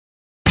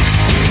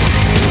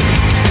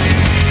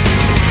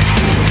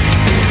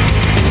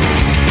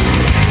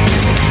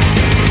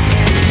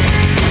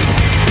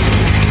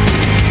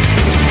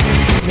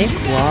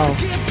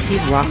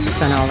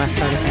rocks and all that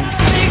sort of thing.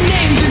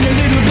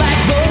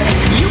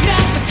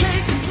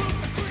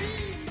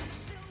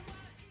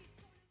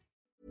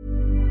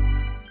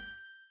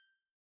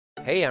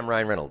 Hey, I'm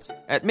Ryan Reynolds.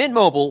 At Mint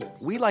Mobile,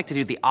 we like to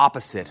do the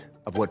opposite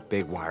of what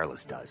Big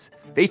Wireless does.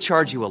 They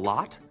charge you a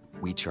lot,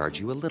 we charge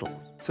you a little.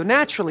 So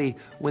naturally,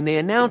 when they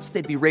announced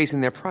they'd be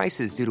raising their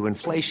prices due to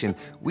inflation,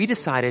 we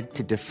decided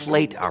to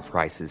deflate our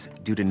prices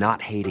due to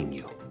not hating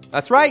you.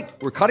 That's right.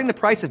 We're cutting the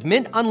price of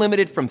Mint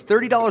Unlimited from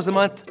 $30 a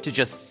month to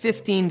just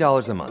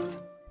 $15 a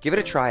month. Give it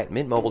a try at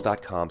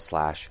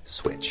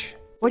mintmobile.com/switch.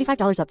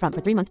 $45 up front for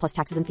 3 months plus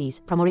taxes and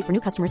fees. Promo rate for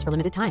new customers for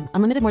limited time.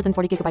 Unlimited more than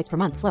 40 gigabytes per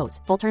month. Slows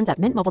full terms at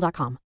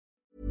mintmobile.com.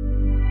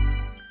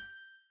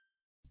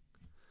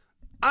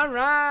 All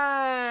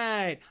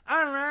right.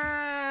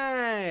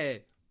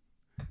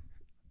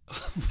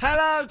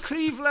 Hello,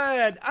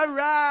 Cleveland. All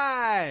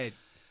right.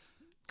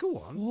 Go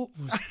on. What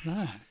was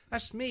that?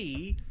 That's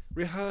me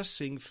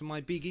rehearsing for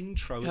my big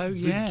intro. Oh, the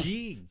yeah.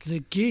 gig. The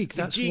gig.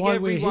 That's the gig why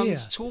we're here.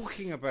 everyone's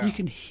talking about. You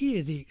can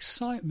hear the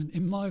excitement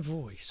in my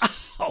voice.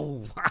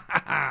 Oh,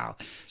 wow.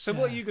 So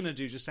what are you going to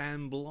do? Just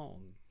amble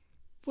on?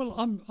 Well,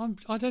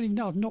 I don't even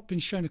know. I've not been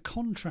shown a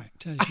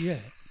contract as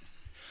yet.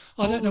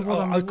 I don't know what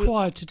I'm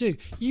required to do.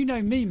 You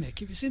know me, Mick.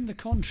 If it's in the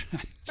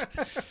contract,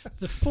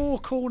 the four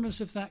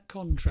corners of that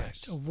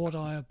contract are what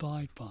I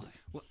abide by.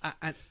 Well,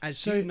 as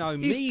so you know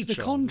me, if the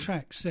John,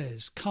 contract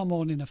says come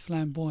on in a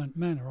flamboyant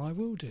manner, I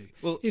will do.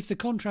 Well, if the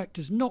contract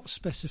does not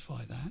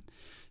specify that,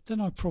 then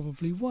I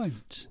probably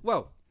won't.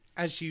 Well,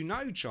 as you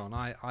know, John,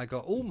 I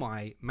got all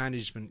my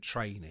management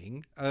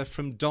training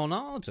from Don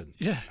Arden.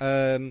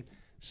 Yeah.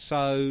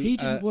 So he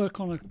didn't work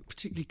on a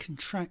particularly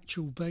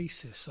contractual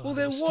basis. Well,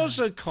 there was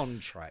a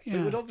contract. Yeah,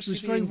 it would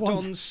obviously be in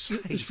Don's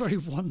safe. It was very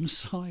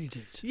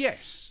one-sided.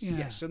 Yes,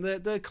 and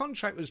the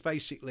contract was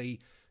basically,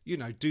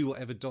 do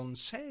whatever Don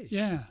says.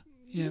 Yeah,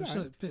 it was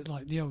a bit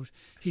like the old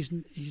his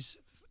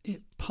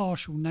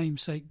partial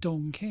namesake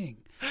Don King.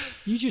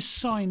 You just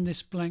sign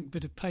this blank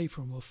bit of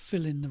paper and we'll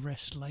fill in the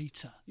rest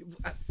later.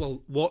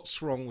 Well,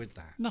 what's wrong with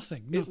that?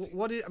 Nothing.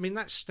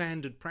 That's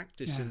standard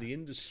practice in the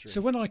industry. So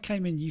when I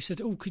came in, you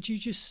said, "Oh, could you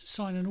just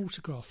sign an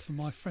autograph for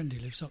my friend who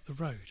lives up the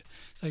road?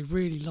 They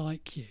really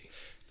like you."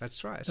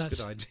 That's right.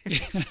 That's a good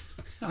idea. Yeah,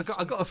 I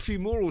got a few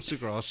more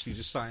autographs for you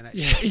to sign.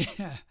 Actually,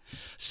 yeah.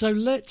 So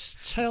let's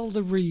tell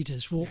the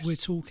readers what we're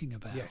talking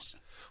about. Yes.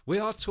 We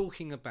are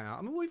talking about.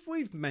 I mean,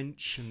 we've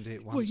mentioned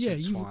it once or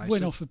twice. You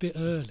went off a bit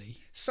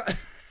early, so,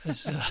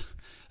 as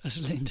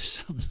Linda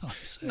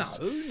sometimes says.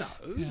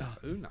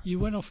 No. You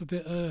went off a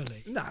bit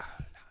early. No.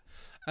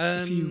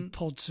 A few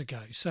pods ago,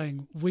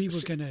 saying we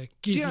were going to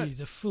give you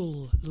the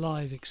full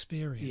live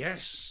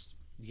experience.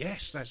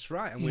 Yes, that's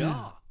right, and we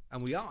are,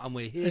 and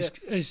we're here.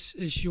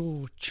 As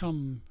your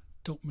chum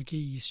Doc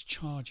McGee's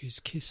charges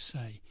kiss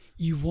say,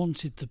 you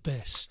wanted the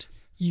best,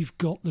 you've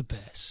got the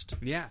best.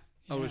 Yeah.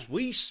 Or as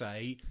we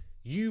say,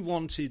 you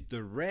wanted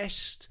the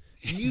rest,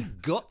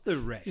 you've got the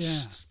rest.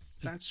 Yeah.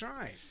 That's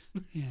right.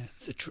 Yeah,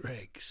 the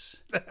dregs.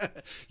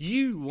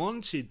 You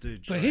wanted the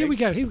dregs. But here we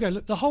go.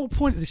 Look, the whole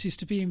point of this is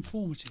to be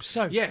informative.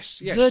 So, yes.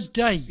 The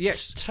date.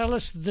 Yes. Tell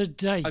us the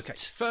date. Okay,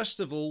 first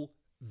of all,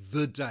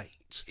 the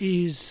date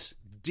is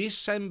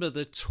December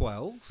the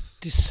 12th.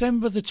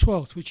 December the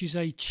 12th, which is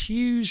a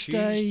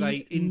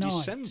Tuesday in night.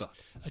 December.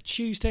 A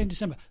Tuesday in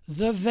December.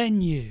 The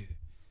venue,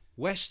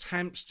 West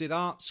Hampstead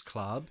Arts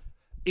Club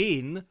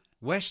in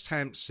West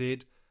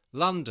Hampstead,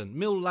 London.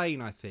 Mill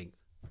Lane, I think.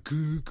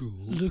 Google.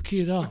 Look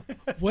it up.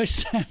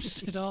 West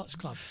Hampstead Arts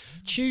Club.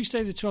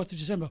 Tuesday the 12th of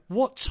December.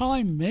 What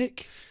time,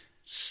 Mick?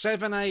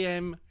 7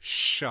 a.m.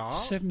 sharp.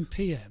 7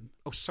 p.m.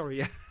 Oh, sorry,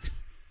 yeah.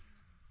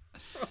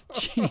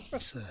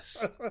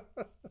 Jesus.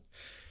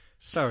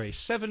 Sorry,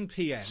 7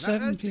 p.m.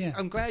 7 p.m.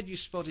 I'm glad you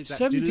spotted that.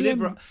 7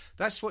 deliberate.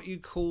 That's what you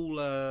call,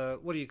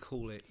 what do you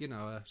call it?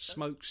 A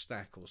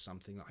smokestack or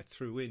something that I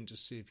threw in to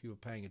see if you were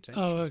paying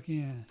attention. Oh,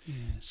 yeah.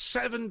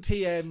 7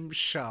 p.m.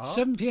 sharp.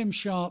 7 p.m.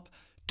 sharp.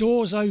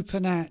 Doors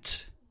open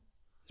at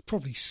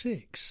probably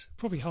 6,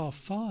 probably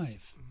 5:30.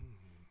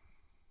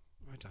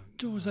 I don't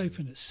Doors know.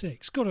 open at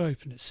 6. Got to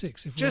open at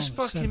 6. If Just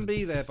we're on at fucking 7.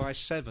 be there by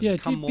 7. Yeah,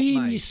 come be what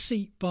in may. your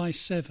seat by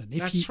 7.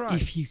 That's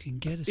right. If you can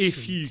get a seat.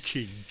 If you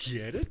can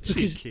get a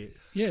ticket.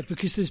 Yeah,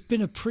 because there's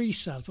been a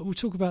pre-sale, but we'll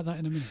talk about that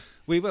in a minute.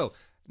 We will.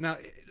 Now,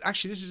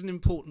 actually, this is an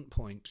important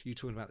point. You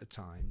talking about the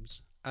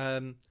times.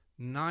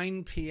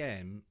 9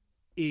 p.m.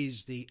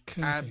 is the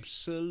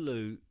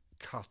absolute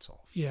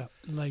cut-off. Yeah,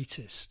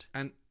 latest.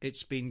 And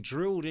it's been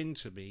drilled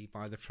into me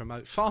by the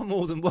promoter far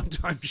more than what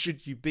time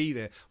should you be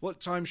there? What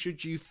time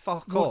should you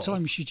fuck off? What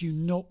time should you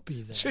not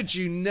be there? Should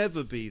you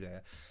never be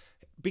there?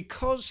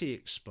 Because he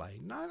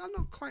explained, no, I'm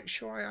not quite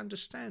sure I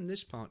understand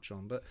this part,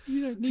 John, but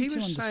you don't need to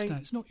saying,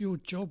 understand. It's not your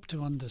job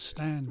to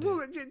understand.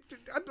 Well,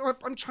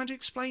 I'm trying to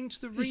explain to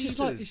the readers.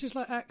 It's just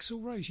like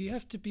Axl Rose. You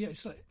have to be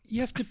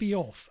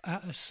off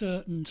at a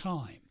certain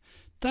time.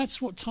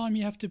 That's what time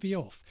you have to be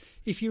off.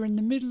 If you're in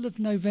the middle of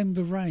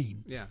November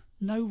rain,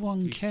 no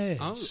one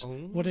cares.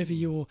 Whatever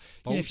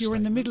if you're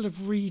in the middle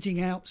of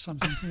reading out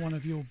something from one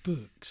of your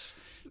books,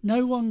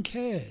 no one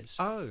cares.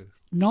 Oh.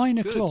 9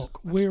 Good. o'clock,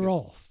 That's we're good.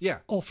 off. Yeah.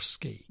 Off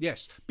ski.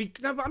 Yes.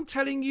 No, but I'm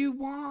telling you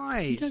why.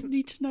 You don't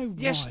need to know why.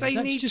 Yes, they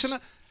That's need just, to know.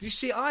 Do you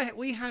see,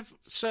 we have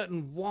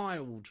certain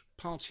wild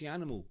party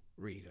animal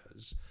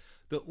readers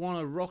that want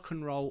to rock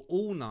and roll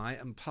all night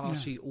and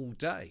party all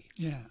day.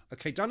 Yeah.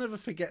 Okay, don't ever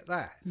forget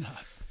that. No.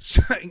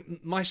 So,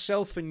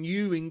 myself and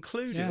you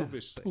included, Yeah.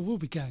 obviously. Well, we'll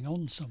be going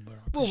on somewhere.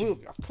 I Well,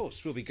 presume. of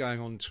course, we'll be going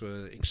on to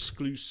an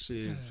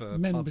exclusive pub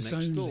members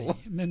next only, door.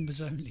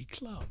 members only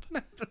club.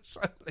 Members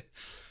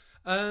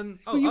only.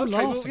 Well, you're okay,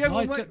 laughing.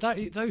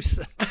 well,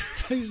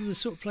 Those are the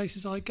sort of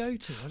places I go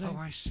to.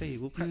 I see.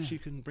 Well, perhaps you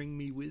can bring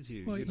me with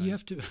you. Well, you know. you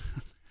have to.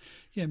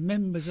 Yeah,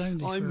 members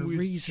only I'm for a with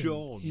reason.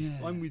 John. Yeah.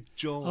 I'm with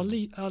John.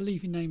 I'll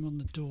leave your name on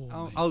the door.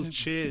 mate. Oh, Don't-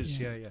 cheers.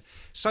 Yeah.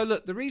 So,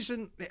 look, the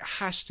reason it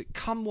has to,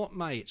 come what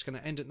may, it's going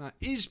to end at night,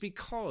 is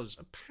because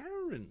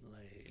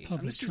apparently, Public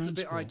and this is the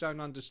bit I transport.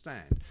 don't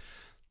understand,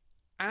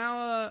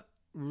 our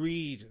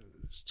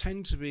readers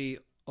tend to be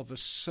of a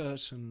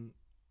certain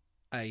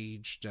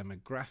age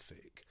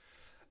demographic.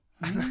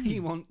 And they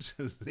want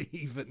to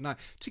leave at night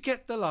to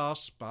get the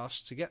last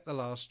bus, to get the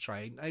last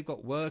train. They've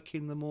got work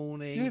in the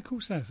morning. Yeah, of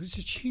course they have. It's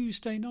a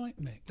Tuesday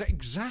night, Mick.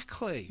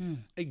 Exactly. Yeah.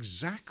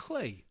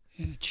 Exactly.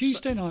 Yeah.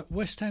 Tuesday night,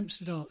 West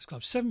Hampstead Arts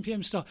Club, 7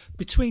 p.m. start.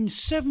 Between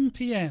 7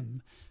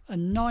 p.m.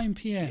 and 9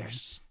 p.m.,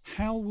 Yes.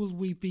 how will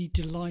we be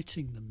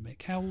delighting them,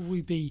 Mick? How will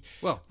we be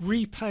Well-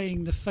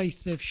 repaying the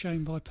faith they've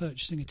shown by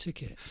purchasing a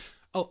ticket?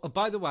 Oh,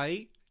 by the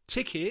way,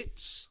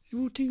 tickets.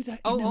 We'll do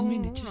that in a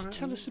minute. Just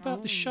tell us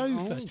about the show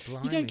first.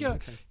 You don't go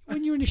okay.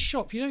 when you're in a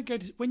shop. You don't go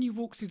to, when you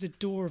walk through the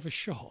door of a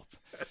shop.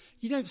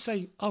 You don't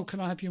say, "Oh, can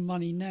I have your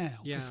money now?"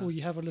 Yeah. Before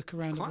you have a look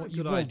around It's at quite what a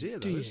you good want, idea,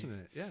 do though, you? isn't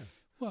it? Yeah.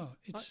 Well,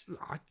 it's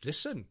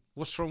Listen,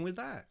 what's wrong with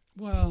that?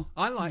 well.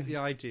 I like the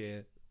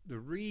idea. The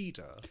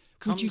reader Would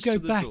comes you go to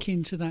the back door.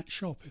 into that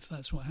shop if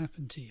that's what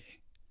happened to you?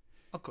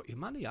 I've got your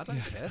money. I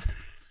don't care.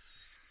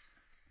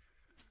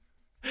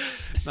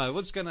 No,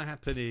 what's going to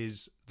happen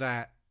is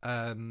that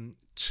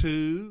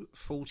 2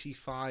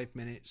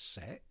 45-minute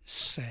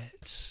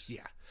Sets.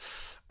 Yeah.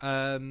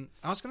 I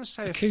was going to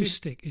say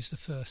Acoustic is the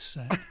first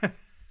set.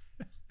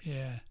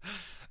 Yeah.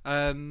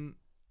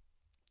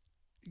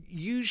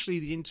 Usually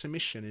the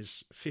intermission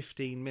is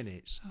 15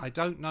 minutes. I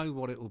don't know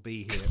what it will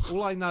be here.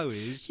 All I know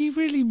is You're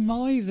really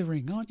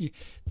mithering, aren't you?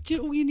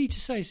 All you need to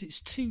say is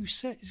it's 2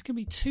 sets. It's going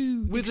to be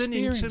 2 with an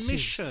experiences.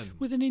 intermission.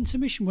 With an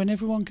intermission when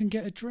everyone can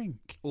get a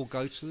drink. Or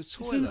go to the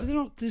So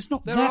toilet. there's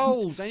not They're that,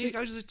 old. They need to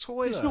go to the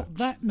toilet. There's not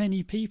that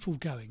many people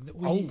going that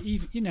we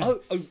even, because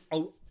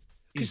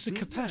the Isn't there?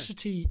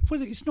 capacity.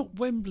 Well, it's not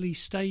Wembley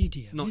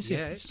Stadium, Not is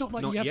yet. it? It's not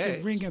like Not you have yet.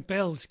 to ring a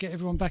bell to get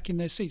everyone back in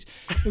their seats.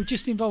 It would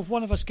just involve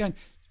one of us going,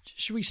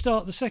 "Should we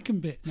start the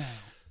second bit now?"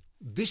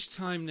 This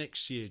time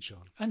next year,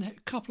 John. And a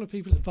couple of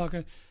people at the bar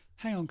go,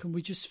 "Hang on, can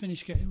we just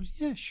finish getting?"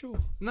 Yeah,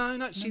 sure. No,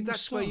 see, we'll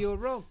that's where start. you're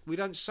wrong. We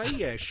don't say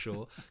yeah,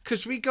 sure,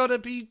 because we got to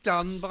be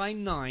done by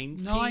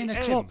 9 9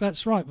 PM. o'clock.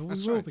 That's right, but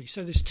That's we will right. be.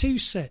 So there's 2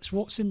 sets.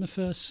 What's in the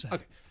first set?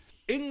 Okay.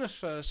 In the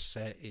first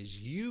set is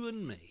you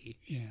and me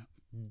Yeah,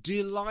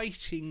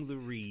 delighting the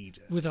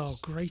reader with our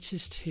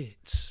greatest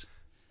hits.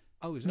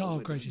 Oh, is that Not what our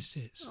we're greatest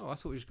doing? hits. Oh, I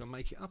thought we were just going to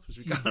make it up as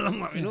we go along,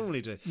 like we Yeah.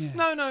 normally do. Yeah.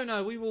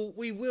 No. We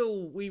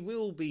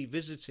will be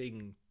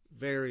visiting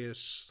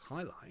various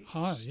highlights.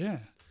 Hi, yeah.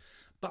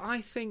 But I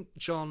think,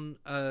 John,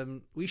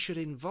 we should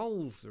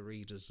involve the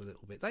readers a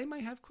little bit. They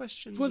may have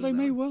questions. Well, of they their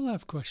may own. well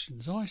have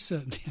questions. I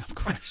certainly have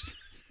questions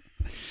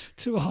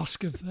to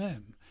ask of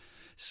them.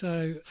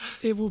 So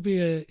there will be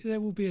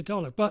a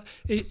dialogue. But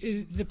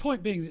the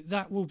point being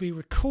that will be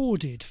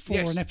recorded for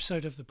Yes. an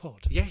episode of the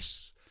pod.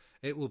 Yes,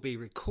 it will be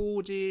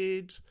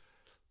recorded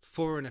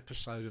for an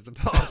episode of the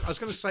pod. I was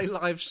going to say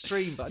live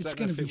stream, but I It's don't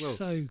know going if to it be will.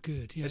 so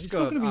good. Yeah, It's it's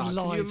not good. going to be Can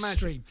you live imagine?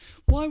 stream.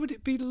 Why would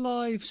it be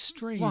live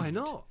stream? Why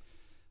not?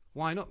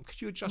 Why not? Could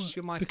you adjust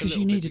your mic Because a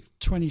you little need bit?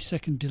 a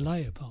 20-second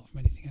delay apart from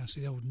anything else,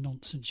 the old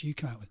nonsense you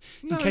come out with.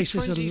 No, in case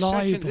there's a 20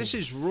 libel. second. This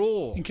is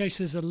raw. In case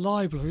there's a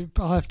libel,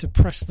 I have to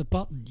press the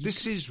button.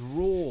 This is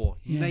raw,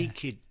 Yeah.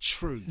 naked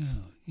truth.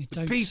 Oh, you The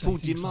don't people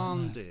say things like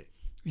demand that. it.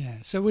 Yeah.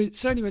 So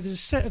anyway, there's a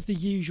set of the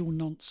usual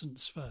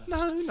nonsense first. No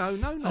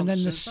nonsense. And then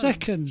the no.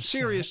 second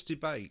serious set-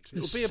 debate. the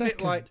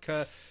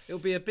It'll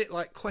be a bit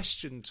like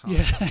question time.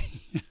 Yeah.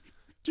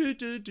 Do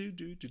do do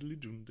do diddly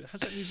dum.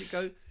 How's that music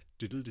go?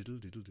 Diddle diddle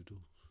diddle diddle.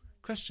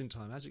 Question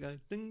time. How's it go?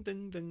 Ding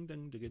ding ding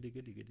ding digga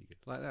digga digga digga.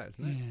 Like that,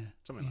 isn't it? Yeah,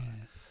 Something like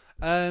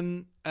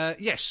that.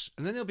 Yes,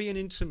 and then there'll be an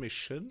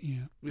intermission.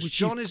 Yeah. Which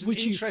John isn't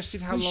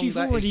interested how which long you've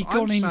that already is.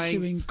 gone I'm into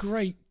saying- in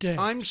great depth.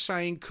 I'm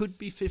saying could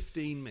be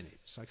 15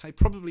 minutes. Okay,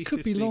 probably could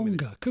 15 be longer.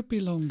 minutes. Could be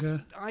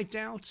longer. I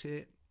doubt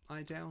it.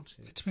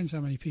 It depends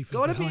how many people.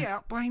 Got are to be behind.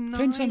 out by 9.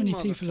 Depends how many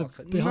people are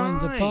motherfucker.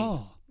 behind the 9.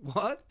 bar.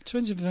 What?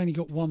 Depends if you've only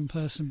got one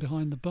person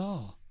behind the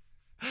bar.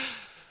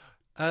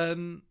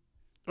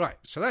 Right,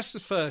 so that's the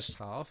first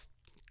half.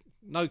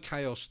 No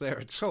chaos there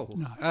at all.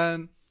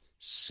 No.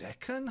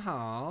 second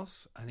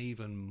half, an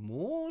even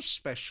more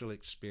special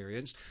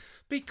experience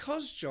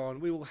because, John,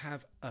 we will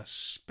have a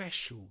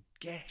special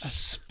guest. A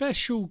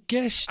special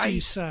guest,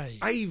 you say?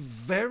 A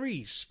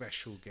very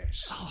special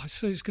guest. Oh,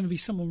 so it's going to be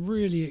someone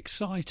really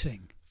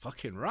exciting.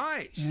 Fucking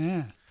right.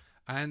 Yeah.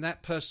 And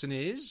that person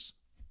is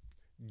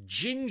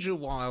Ginger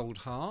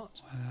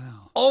Wildheart.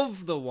 Wow.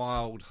 Of the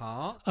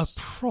Wildhearts. A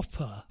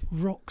proper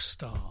rock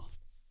star.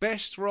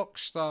 Best rock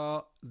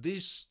star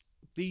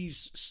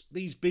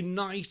these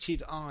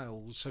benighted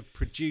isles have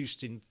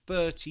produced in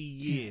 30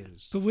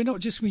 years. But we're not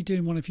just going to be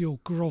doing one of your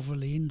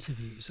grovelly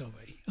interviews, are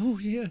we? Oh,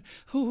 yeah.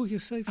 Oh, you're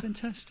so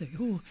fantastic.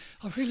 Oh,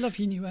 I really love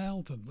your new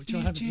album, which I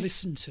haven't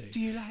listened to. Do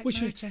you like which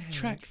Motorhead?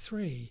 Track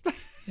 3.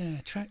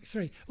 Yeah, track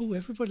 3. Oh,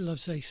 everybody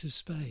loves Ace of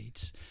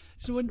Spades.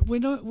 So we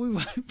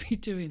won't be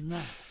doing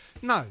that.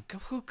 No,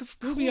 of course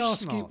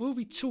not. We'll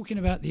be talking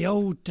about the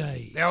old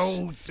days. The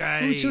old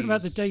days. We'll be talking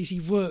about the days he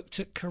worked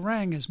at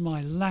Kerrang as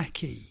my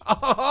lackey.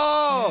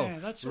 Oh, yeah,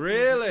 that's what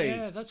really?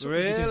 That's what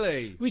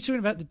really? we're talking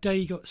about the day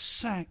he got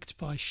sacked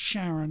by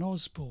Sharon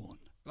Osbourne.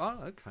 Oh,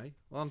 okay.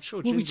 Well, I'm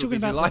sure We'll Ginger will be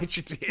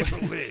delighted to hear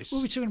all this.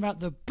 We'll be talking about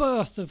the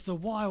birth of the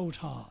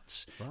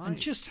Wildhearts Right. and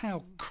just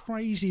how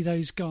crazy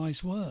those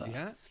guys were.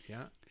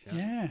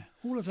 Yeah.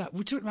 All of that.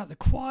 We're talking about the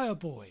Choir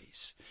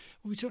Boys.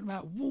 We're talking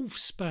about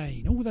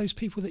Wolfsbane, all those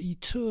people that you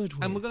toured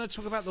with. And we're going to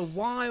talk about the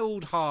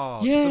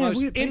Wildhearts, Yeah, the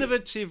most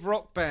innovative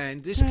rock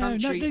band this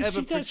country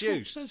ever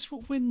produced. That's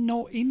what we're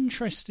not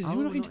interested in. Oh,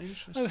 We're we're not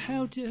interested Oh,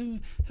 how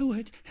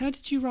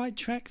did you write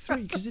track 3?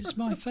 Because it's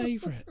my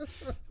favourite.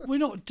 We're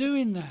not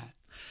doing that.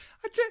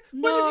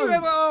 When have you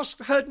ever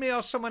heard me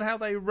ask someone how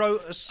they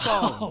wrote a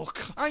song? Oh,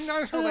 God. I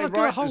know how they I've got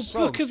write a whole the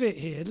songs. book of it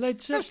here.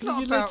 That's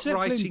not about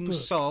writing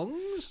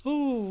songs.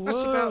 Oh,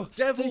 That's about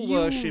devil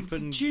worship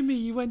and... Jimmy,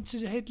 you went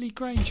to Headley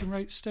Grange and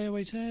wrote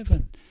Stairway to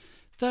Heaven.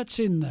 That's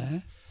in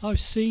there. I've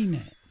seen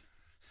it.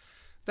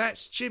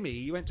 That's Jimmy.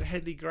 You went to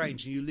Headley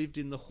Grange and you lived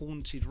in the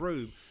haunted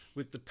room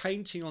with the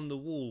painting on the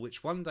wall,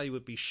 which one day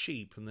would be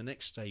sheep and the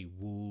next day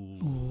wool.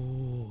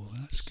 Oh,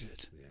 that's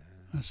good. Yeah.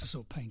 That's the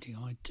sort of painting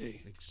I do.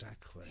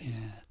 Exactly.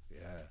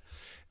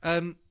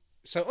 Yeah.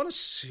 So on a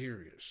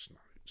serious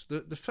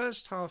note, the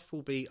first half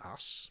will be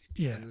us.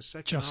 Yeah, And the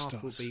second just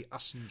half us. will be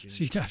us and Ginger.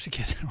 So you'd have to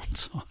get there on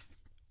time.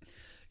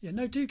 Yeah,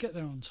 no, do get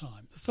there on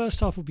time. The first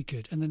half will be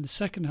good, and then the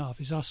second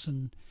half is us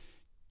and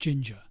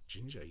Ginger.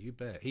 Ginger, you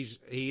bet.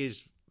 He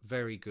is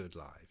very good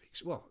live.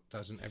 Well,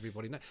 doesn't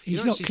everybody know?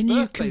 He's It's not. his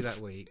birthday that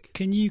week.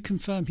 Can you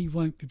confirm he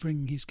won't be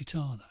bringing his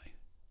guitar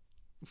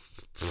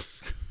though?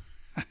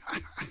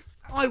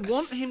 I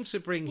want him to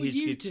bring his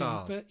you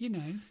guitar. do, but you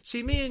know.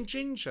 See, me and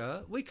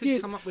Ginger, we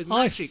could come up with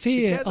magic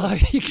together.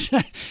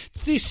 together.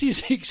 This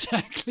is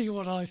exactly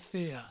what I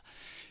fear.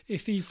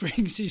 If he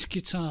brings his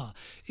guitar,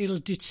 it'll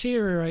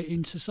deteriorate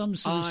into some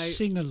sort of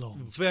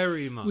sing-along.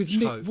 Very much with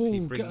hope Mick Wall he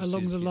brings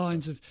along his the guitar.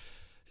 lines of,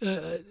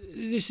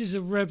 "This is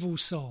a rebel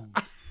song."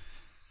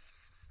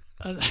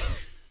 And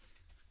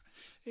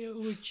it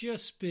would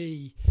just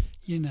be,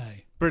 you know.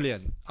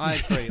 Brilliant. I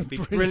agree. It'd be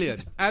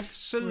brilliant.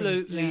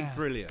 Absolutely Yeah,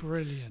 brilliant.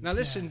 brilliant. Now,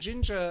 listen, yeah.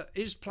 Ginger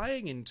is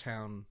playing in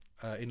town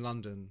in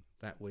London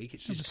that week.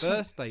 It's his but so-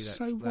 birthday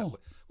so that what?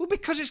 week. Well,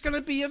 because it's going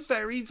to be a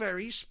very,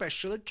 very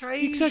special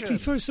occasion.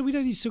 Exactly. So we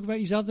don't need to talk about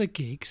his other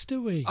gigs,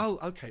 do we? Oh,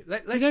 okay.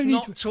 Let's don't need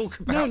not to- talk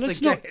about let's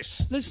the not,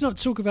 guest. Let's not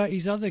talk about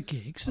his other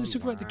gigs. Let's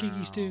talk about the gig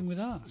he's wow. doing with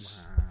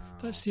us. Wow.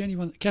 That's the only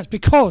one that counts.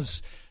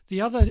 Because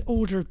the other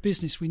order of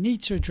business we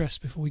need to address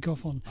before we go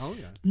off on Oh,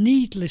 yeah.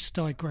 needless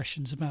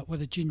digressions about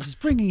whether Ginger's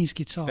bringing his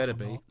guitar Better or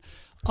be. not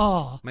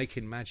are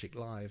Making magic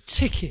live.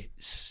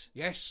 tickets.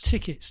 Yes.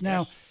 Tickets. Now,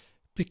 Yes.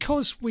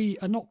 because we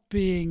are not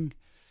being,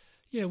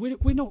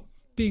 we're not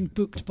being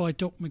booked by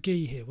Doc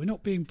McGee here. We're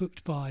not being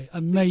booked by a Why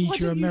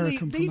major don't you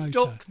American leave promoter.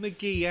 Doc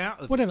McGee out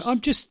of Whatever. this?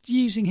 I'm just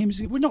using him.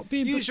 We're not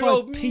being Use booked your by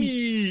old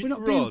meat We're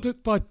not being rod.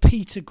 booked by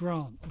Peter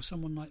Grant or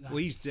someone like that. Well,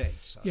 he's dead,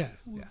 so... yeah.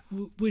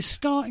 We're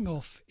starting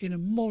off in a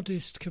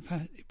modest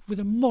with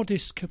a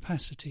modest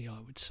capacity, I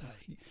would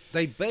say.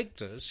 They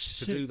begged us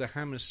to So- do the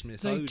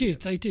Hammersmith They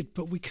Odeon. did,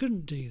 but we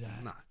couldn't do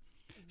that. No.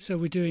 So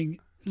we're doing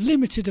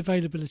limited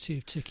availability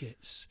of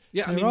tickets.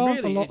 Yeah, there I mean, aren't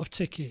really, a lot of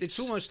tickets. It's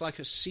almost like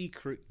a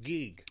secret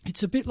gig.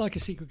 It's a bit like a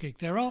secret gig.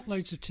 There aren't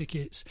loads of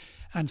tickets,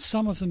 and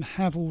some of them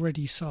have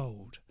already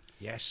sold.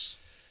 Yes.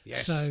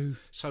 So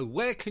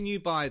where can you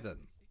buy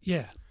them?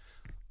 Yeah.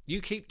 You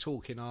keep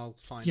talking, I'll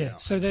find Yeah,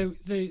 out. so there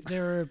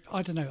are,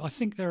 I don't know, I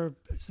think there are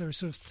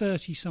sort of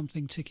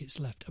 30-something tickets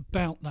left,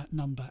 about that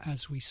number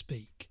as we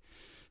speak.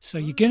 So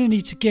you're going to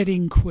need to get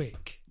in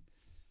quick.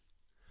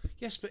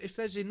 Yes, but if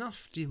there's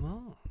enough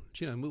demand,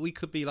 we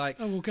could be like...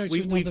 Oh, we'll go to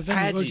we've another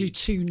venue, we'll do added-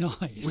 2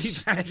 nights.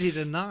 We've added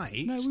a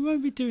night No, we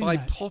won't be doing by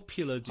that.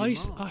 popular demand.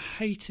 I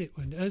hate it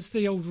when, as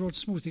the old Rod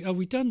Small thing,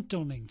 we done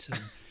Donington.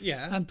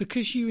 Yeah. And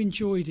because you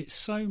enjoyed it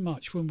so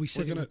much when we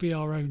said it would be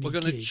our only we're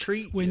gonna gig,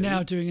 treat we're you-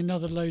 now doing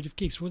another load of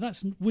gigs. Well,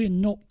 we're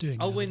not doing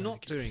Oh, another we're load not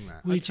of gigs. doing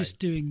that. We're Okay. just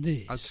doing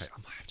this. Okay, I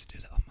might have to do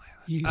that on my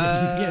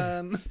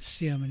own. Yeah.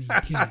 See how many you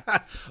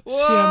get. Whoa!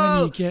 See how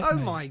many you get, Oh,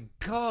 mate. my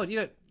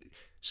God.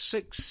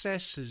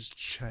 Success has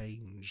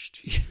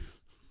changed you.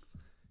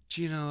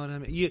 Do you know what I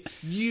mean?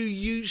 You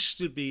used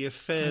to be a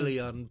fairly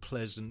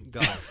unpleasant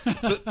guy,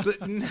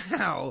 but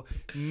now,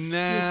 I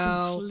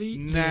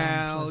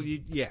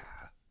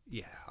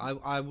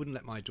wouldn't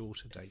let my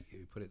daughter date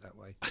you. Put it that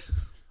way.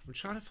 I'm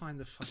trying to find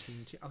the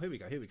fucking. Here we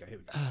go.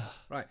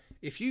 Right,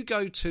 if you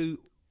go to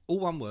all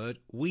one word,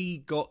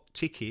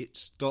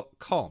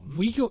 wegottickets.com.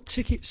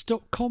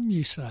 Wegottickets.com,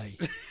 you say?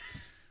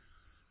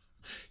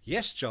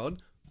 Yes,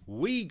 John.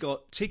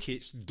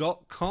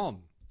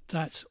 Wegottickets.com.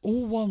 That's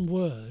all one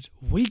word.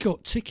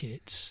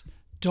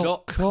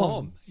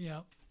 Wegottickets.com.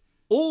 Yeah.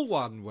 All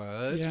one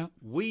word. Yeah.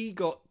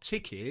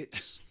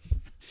 Wegottickets.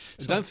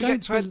 Don't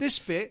forget to add this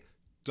bit.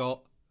 .com.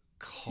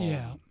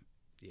 Yeah.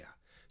 Yeah.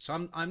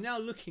 So I'm now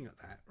looking at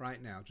that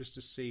right now just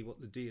to see what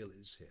the deal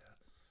is here.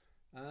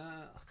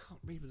 I can't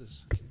read with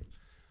this.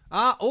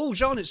 Oh,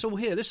 John, it's all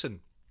here. Listen.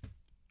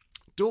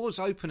 Doors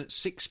open at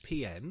 6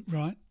 p.m.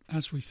 Right,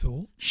 as we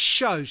thought.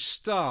 Show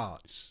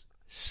starts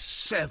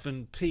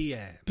 7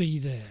 p.m. Be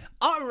there.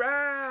 All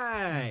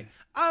right.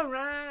 All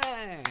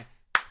right.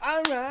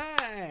 All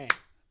right.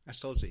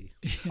 That's Aussie.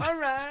 Yeah. All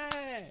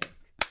right.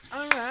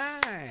 All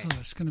right. Oh,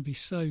 it's going to be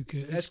so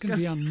good. It's going to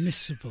be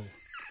unmissable.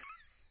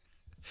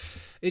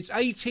 It's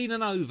 18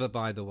 and over,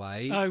 by the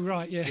way. Oh,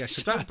 right, yeah. Yeah,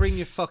 so don't bring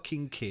your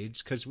fucking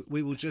kids, because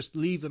we will just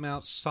leave them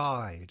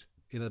outside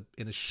in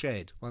a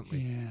shed, won't we?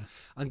 Yeah.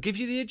 And give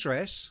you the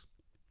address.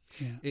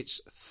 Yeah. It's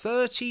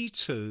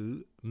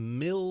 32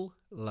 Mill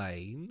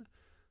Lane,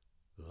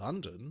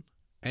 London,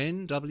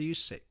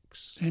 NW6.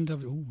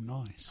 Oh,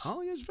 nice.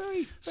 Oh, yeah, it's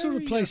very sort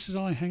of places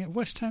I hang out.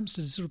 West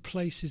Hampstead is sort of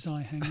places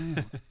I hang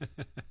out.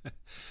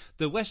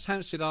 The West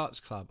Hampstead Arts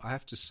Club, I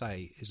have to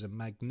say, is a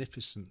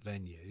magnificent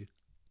venue.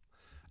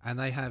 And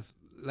they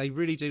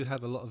really do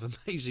have a lot of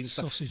amazing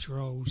sausage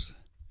rolls.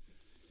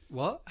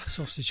 What?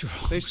 Sausage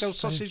rolls. They sell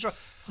sausage rolls.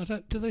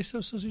 Do they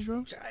sell sausage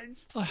rolls?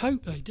 I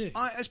hope they do.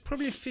 It's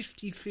probably a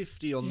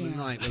 50-50 on the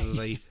night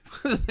whether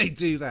they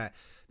do that.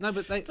 No,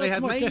 but they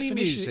have mainly definition.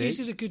 music. Is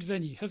it a good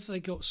venue? Have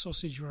they got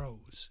sausage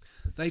rolls?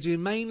 They do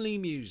mainly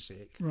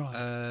music,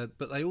 right?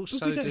 But they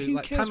also do,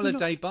 like Pamela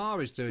Des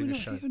Barres is doing a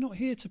show. You're not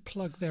here to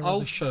plug their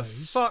other shows. Oh,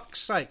 for fuck's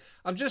sake!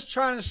 I'm just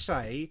trying to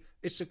say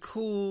it's a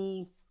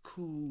cool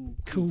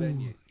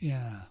venue.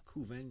 Yeah,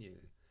 cool venue.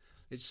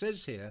 It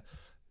says here,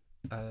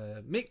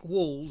 Mick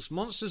Wall's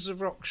Monsters of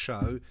Rock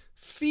show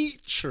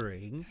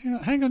featuring.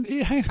 Hang on.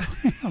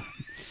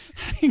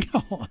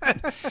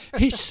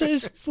 It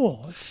says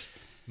what?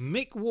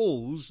 Mick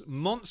Wall's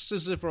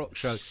Monsters of Rock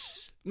show.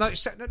 No,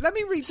 let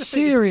me read the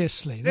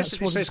seriously. thing.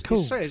 That's what it's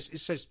called. It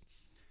says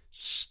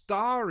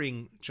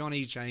starring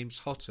Johnny James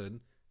Houghton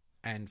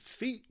and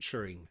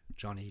featuring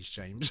Johnny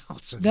James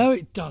Houghton. No,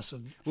 it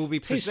doesn't. We'll be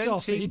presenting.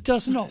 Piss off. It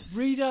does not.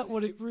 Read out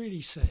what it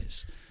really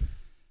says.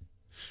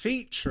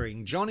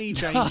 Featuring Johnny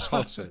James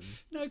Houghton.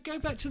 No, go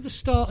back to the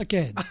start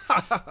again.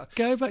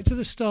 Go back to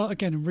the start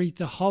again and read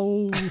the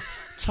whole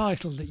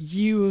title that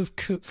you have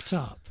cooked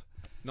up.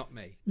 Not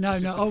me. No.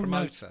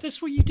 That's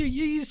what you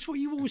do. That's what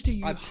you always do.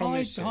 You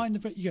hide behind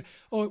the. You go,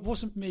 oh, it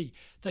wasn't me.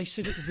 They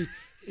said it would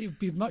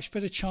be a much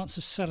better chance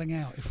of selling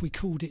out if we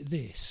called it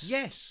this.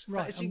 Yes,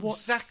 right. That's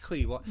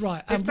exactly what.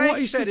 Right, and what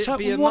is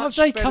the what have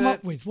they come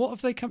up with? What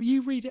have they come?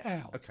 You read it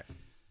out. Okay.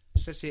 It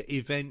says here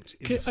event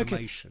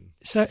information.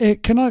 Okay. So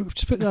can I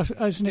just put that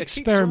as an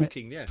experiment?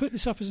 Keep talking, yeah. Put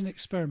this up as an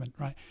experiment,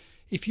 right?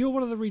 If you're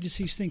one of the readers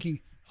who's thinking,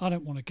 I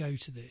don't want to go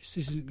to this.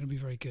 This isn't going to be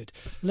very good.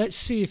 Let's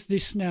see if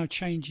this now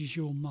changes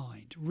your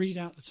mind. Read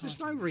out the title. There's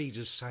no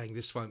readers saying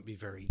this won't be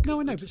very good. No,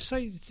 I know, but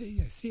say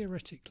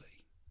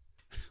theoretically.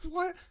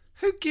 What?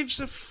 Who gives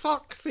a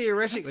fuck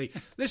theoretically?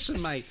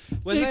 Listen, mate.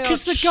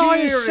 Because the guy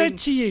has said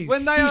to you,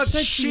 when they are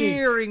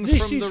cheering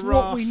this from the rafters, this is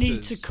what we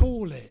need to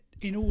call it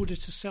in order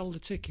to sell the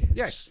tickets.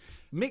 Yes.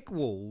 Mick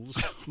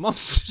Wall's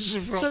Monsters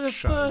of Rock So the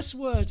show. First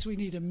words we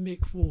need a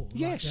Mick Wall.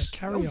 Yes,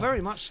 carry on.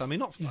 Very much so. I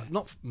mean,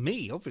 not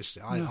me,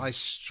 obviously. I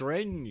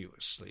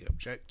strenuously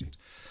objected.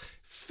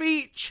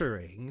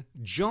 Featuring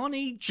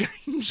Johnny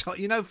James.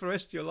 You know, for the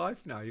rest of your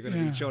life now, you're going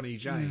to be Johnny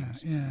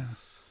James. Yeah.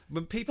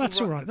 When people That's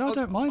all right. No, I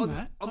don't mind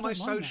that. On my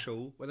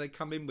social, when they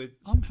come in with,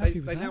 I'm happy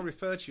with they that. now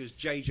refer to you as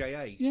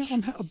JJH. Yeah,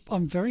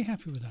 I'm very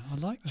happy with that. I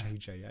like that.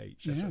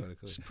 JJH. That's what I call it.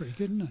 It's pretty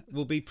good, isn't it?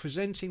 Will be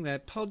presenting their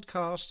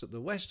podcast at the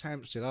West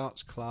Hampstead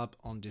Arts Club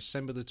on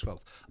December the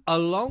 12th,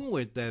 along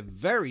with their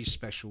very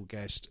special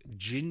guest,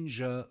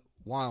 Ginger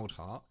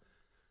Wildheart.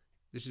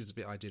 This is the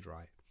bit I did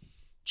right.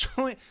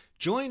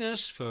 Join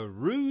us for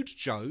rude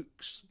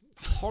jokes,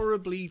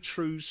 horribly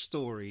true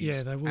stories,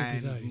 yeah, there will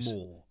and be those.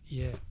 more.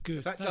 Yeah,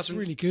 good. That's doesn't-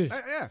 really good.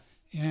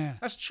 Yeah.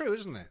 That's true,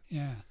 isn't it?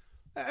 Yeah.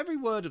 Every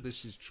word of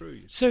this is true.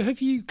 You see. So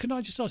can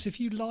I just ask,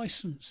 if you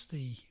license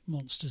the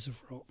Monsters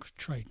of Rock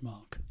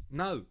trademark?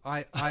 No,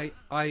 I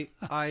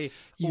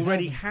You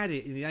already haven't? had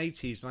it in the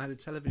 80s, and I had a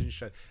television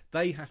show.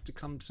 They have to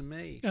come to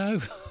me.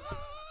 Oh.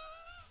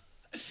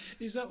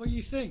 Is that what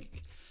you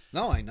think?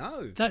 No, I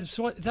know. That's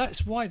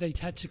why they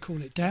had to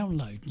call it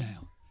Download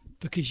now,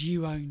 because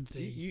you own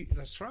the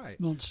That's right.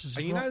 Monsters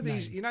of And Rock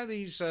name. you know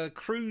these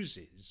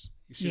cruises.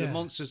 You see, the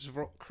Monsters of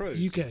Rock cruise.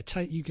 You get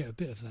a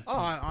bit of that. Oh,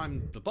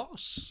 I'm the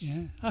boss.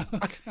 Yeah. Oh,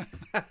 okay.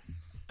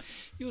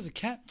 You're the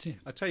captain.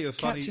 I tell you a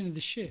funny captain of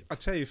the ship. I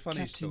tell you a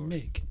funny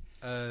story.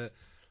 Captain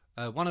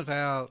Mick. One of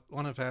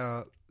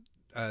our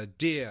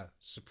dear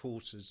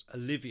supporters,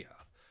 Olivia,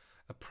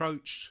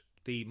 approached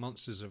the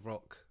Monsters of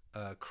Rock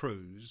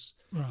cruise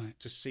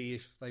to see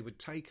if they would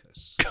take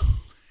us.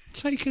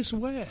 Take us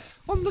where?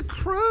 On the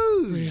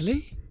cruise.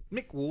 Really?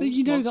 Mick Wall's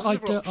you know Monsters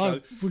that of Rock I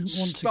show, wouldn't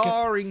want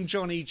starring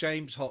Johnny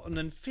James Houghton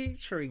and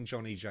featuring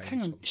Johnny James Hang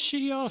on, Houghton.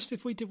 she asked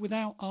if we did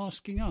without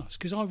asking us,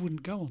 because I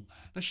wouldn't go on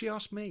that. No, she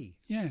asked me.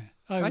 Yeah.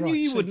 Oh, I right. knew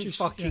you So wouldn't just,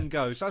 fucking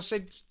go, so I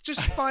said,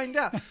 just find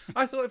out.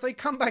 I thought if they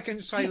come back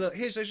and say, look,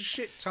 here's a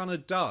shit ton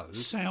of dough.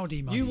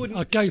 Saudi money. You wouldn't.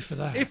 I'd go for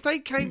that. If they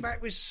came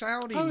back with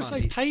Saudi money. If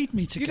they paid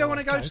me to go. You don't want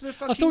to go I'd to the I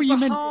fucking thought you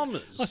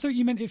Bahamas. I thought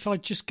you meant if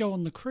I'd just go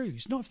on the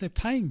cruise, not if they're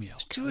paying me. I'll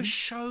do go. a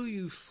show,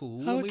 you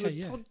fool. Oh, and we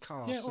okay, would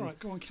podcast. Yeah, all right,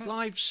 go on.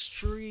 Live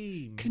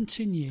stream.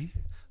 Continue.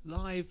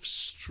 Live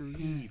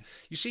stream. Yeah.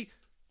 You see,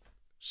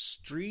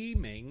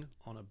 streaming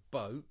on a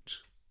boat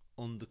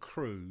on the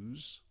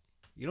cruise,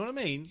 you know what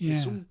I mean? Yeah.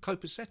 It's all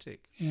copacetic.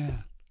 Yeah.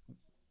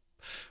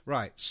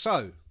 Right,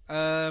 so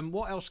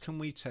what else can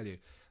we tell you?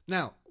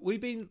 Now, we've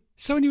been...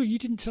 So anyway, you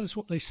didn't tell us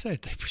what they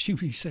said. They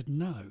presumably said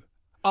no.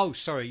 Oh,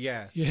 sorry,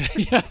 yeah. Yeah.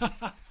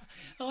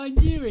 I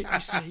knew it, you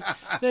see.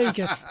 There you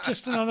go.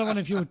 Just another one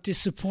of your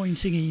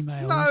disappointing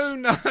emails.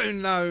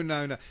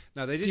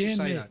 No, they didn't Dear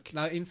say Mick, that.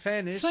 No, in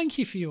fairness... Thank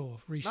you for your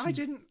recent No, I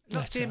didn't. Not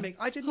letter. dear Mick.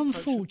 I didn't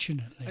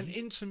Unfortunately. approach an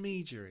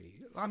intermediary.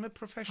 I'm a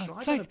professional.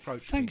 I Thank- don't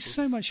approach Thanks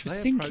people. so much for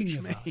They thinking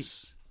approach of me.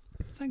 us.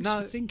 Thanks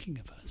No. for thinking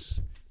of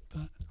us.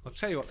 But I'll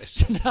tell you what they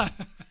said.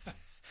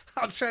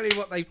 I'll tell you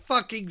what they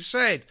fucking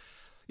said.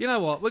 You know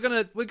what? We're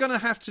gonna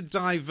have to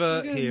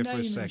divert we're gonna here for a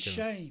name and second.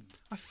 shame.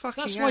 I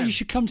fucking That's am. why you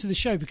should come to the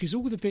show, because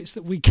all the bits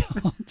that we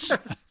can't say.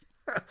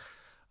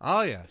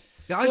 Oh yeah.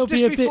 There'll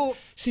Just be a before.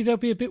 there'll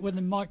be a bit when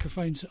the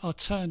microphones are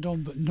turned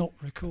on but not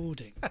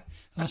recording.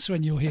 That's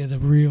when you'll hear the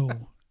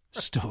real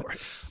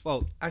stories.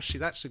 Well, actually,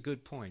 that's a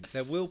good point.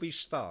 There will be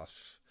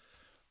stuff.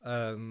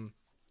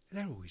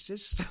 There always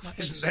is stuff,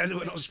 isn't there, that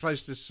we're not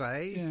supposed to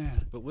say? Yeah.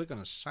 But we're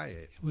going to say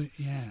it.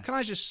 Yeah. Can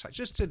I just say,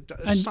 just a And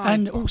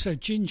sidebar. also,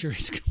 Ginger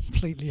is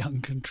completely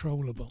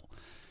uncontrollable.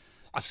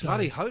 I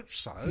bloody hope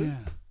so. Yeah.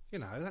 You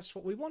know, that's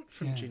what we want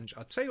from Yeah. Ginger.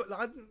 I'll tell you what,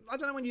 I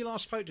don't know when you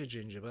last spoke to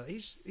Ginger, but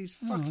he's Oh, I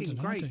fucking don't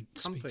know. I great don't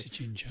speak company. to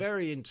Ginger.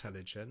 Very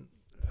intelligent.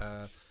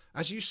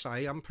 As you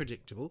say,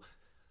 unpredictable.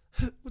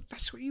 Well,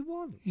 that's what you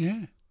want.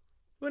 Yeah.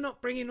 We're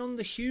not bringing on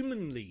the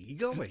Human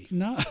League, are we?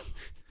 No.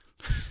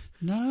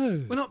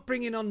 No. We're not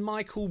bringing on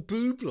Michael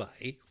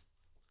Bublé.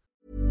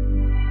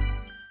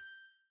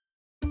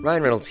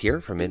 Ryan Reynolds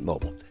here from Mint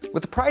Mobile.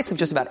 With the price of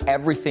just about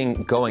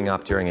everything going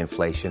up during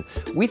inflation,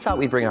 we thought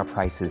we'd bring our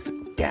prices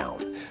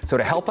down. So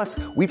to help us,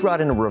 we brought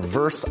in a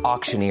reverse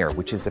auctioneer,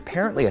 which is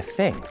apparently a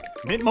thing.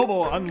 Mint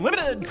Mobile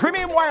Unlimited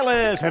Premium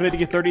Wireless. How to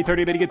get 30,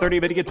 30, bit to get 30,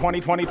 bit to get 20,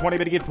 20, 20,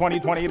 bit to get 20,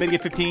 20, bit to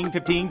get 15,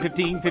 15,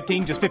 15,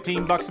 15, just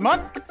 $15 a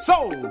month?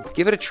 Sold!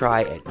 Give it a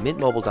try at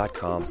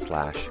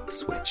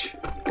mintmobile.com/switch.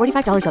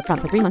 $45 up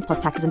front for 3 months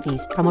plus taxes and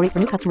fees. Promo rate for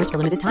new customers for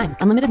limited time.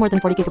 Unlimited more than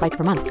 40 gigabytes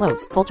per month.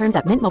 Slows full terms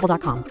at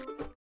mintmobile.com.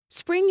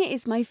 Spring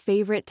is my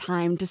favorite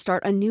time to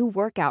start a new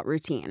workout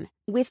routine.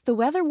 With the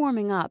weather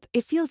warming up,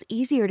 it feels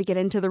easier to get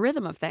into the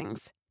rhythm of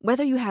things.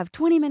 Whether you have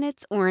 20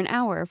 minutes or an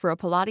hour for a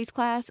Pilates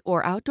class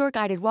or outdoor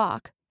guided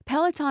walk,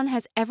 Peloton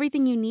has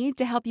everything you need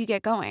to help you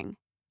get going.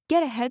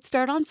 Get a head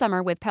start on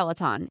summer with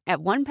Peloton at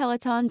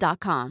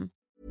onepeloton.com.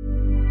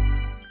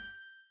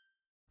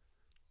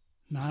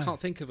 No. I can't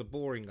think of a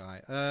boring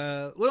guy.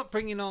 We're not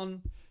bringing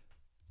on...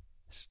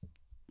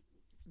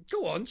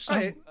 Go on,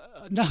 say it.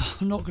 No,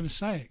 I'm not going to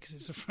say it because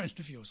it's a friend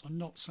of yours. I'm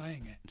not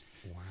saying it.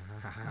 Wow.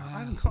 I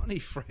haven't got any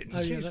friends.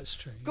 Oh, yeah, that's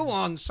true. Go yeah.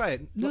 on, say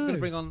it. No. Not going to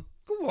bring on...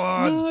 Go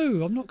on.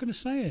 No, I'm not going to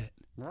say it.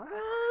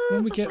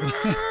 When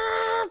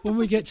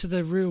we get to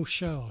the real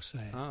show, I'll say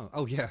it.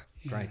 Oh yeah.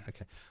 Great. Yeah.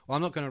 Okay. Well,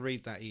 I'm not going to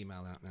read that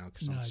email out now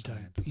because No, I'm sad.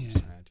 don't. I'm Yeah.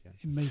 sad, yeah.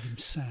 It made him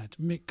sad.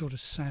 Mick got a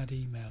sad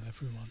email,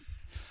 everyone.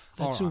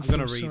 All That's right, all I'm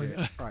going to from- read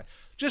sorry. it. Right.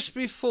 Just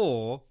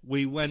before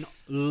we went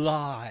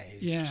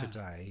live Yeah.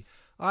 today,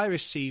 I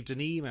received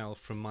an email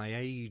from my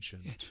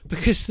agent.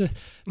 Because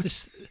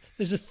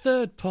there's a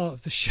third part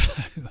of the show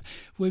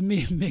where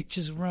me and Mick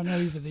just run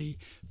over the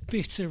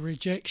bitter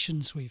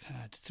rejections we've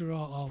had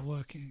throughout our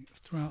working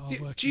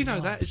Do you know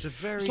lives. that is a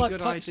very It's like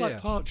good It's idea?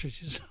 like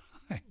partridges.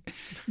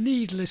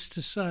 Needless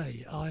to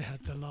say, I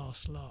had the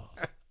last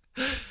laugh.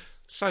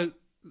 So,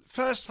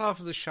 first half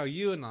of the show,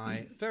 you and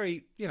I,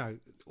 very,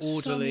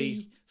 orderly,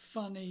 Sunny,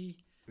 funny,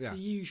 Yeah. the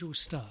usual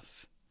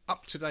stuff.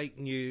 up-to-date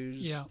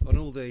news Yeah. on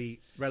all the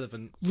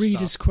relevant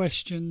Readers' stuff.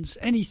 questions,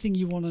 anything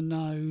you want to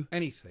know,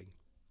 Anything.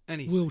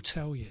 we'll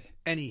tell you.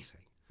 Anything.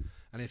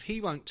 And if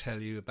he won't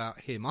tell you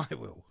about him, I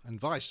will, and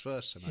vice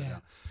versa, no Yeah.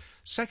 doubt.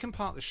 Second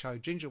part of the show,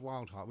 Ginger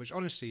Wildheart, which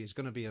honestly is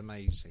going to be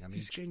amazing. I mean,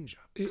 Ginger,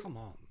 come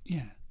on.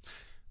 Yeah.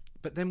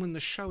 But then when the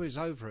show is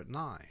over at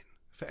 9,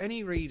 for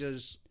any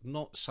readers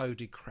not so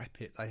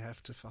decrepit they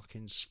have to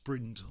fucking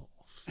sprint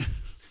off,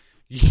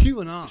 you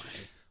and I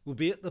will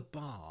be at the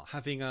bar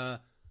having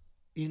a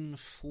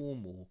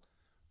informal,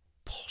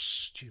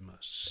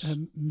 posthumous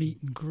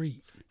meet and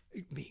greet.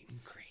 Meet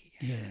and greet,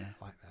 Yeah.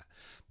 like that.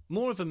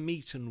 More of a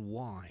meet and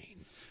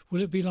wine.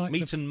 Will it be like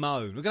Meet and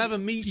moan? We're going to have a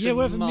meet Yeah, and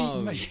we'll have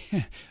moan. a meet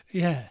and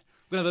yeah.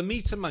 We're going to have a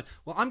meet and moan.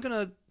 Well, I'm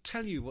going to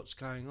tell you what's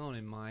going on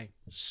in my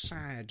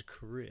sad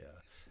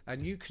career,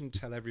 and you can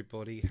tell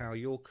everybody how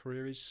your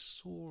career is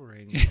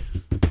soaring,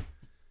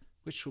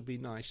 which will be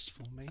nice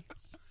for me.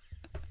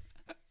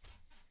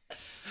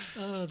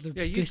 The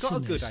You've got a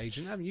good bitterness.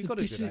 agent, haven't you? You've The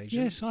got a good bitter- agent.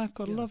 Yes, I've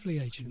got a Yeah. lovely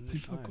agent.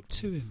 I've got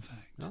two, in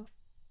fact. No?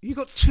 You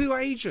got two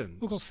agents?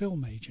 I've got a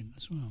film agent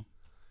as well.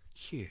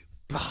 You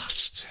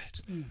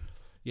bastard.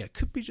 Yeah,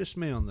 could be just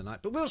me on the night,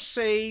 but we'll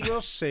see.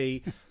 We'll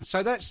see.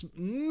 So that's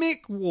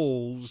Mick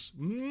Wall's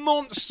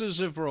Monsters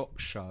of Rock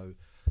show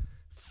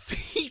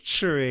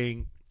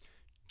featuring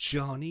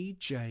Johnny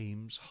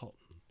James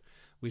Houghton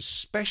with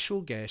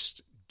special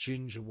guest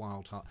Ginger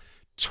Wildheart.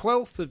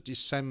 12th of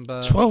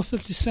December. 12th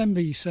of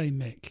December, you say,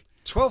 Mick.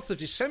 12th of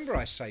December,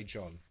 I say,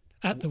 John.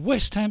 At the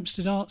West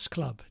Hampstead Arts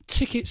Club.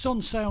 Tickets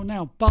on sale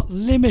now, but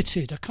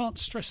limited. I can't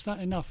stress that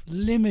enough.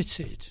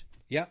 Limited.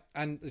 Yeah,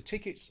 and the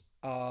tickets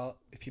are,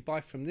 if you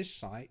buy from this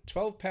site,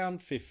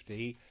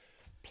 £12.50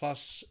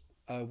 plus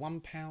a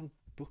 £1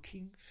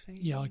 booking fee.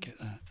 Yeah, I get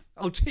that.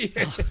 Oh, do you?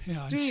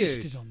 Yeah, I do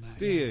insisted you? on that.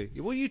 Do yeah.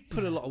 you? Well, you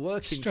put a lot of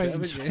work into Straight it,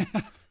 haven't into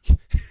you?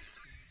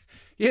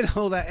 You know,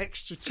 all that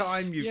extra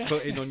time you've Yeah.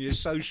 put in on your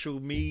social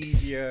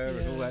media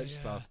and all Yeah, that yeah.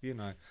 stuff, you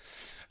know.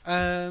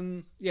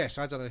 Yes,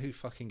 I don't know who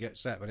fucking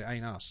gets that, but it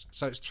ain't us.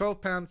 So it's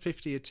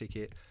 £12.50 a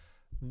ticket.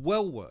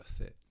 Well worth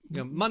it. You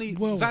know, money,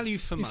 Well, value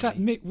for money. In fact,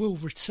 Mick will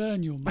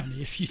return your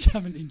money if you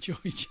haven't enjoyed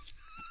it.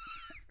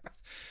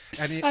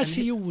 As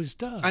he always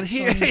does. And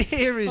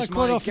here is I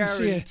quite my often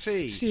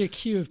guarantee. see a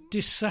queue of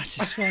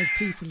dissatisfied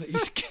people at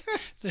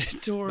the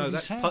door of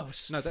his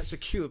house. That's a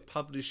queue of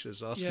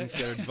publishers asking for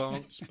their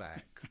advance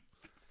back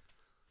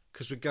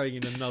because we're going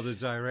in another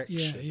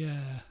direction.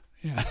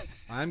 Yeah.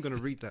 I am going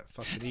to read that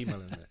fucking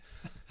email in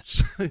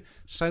there.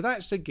 So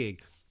that's the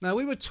gig. Now,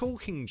 we were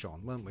talking,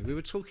 John, weren't we? We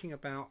were talking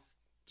about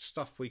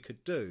stuff we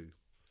could do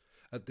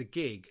at the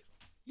gig.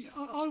 Yeah,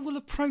 I will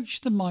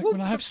approach the mic when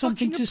I have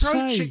something to fucking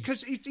approach say. it,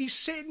 because he's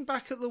sitting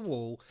back at the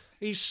wall,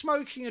 he's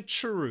smoking a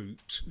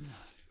cheroot,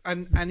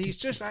 and he's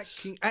just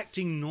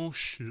acting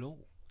nonchalant.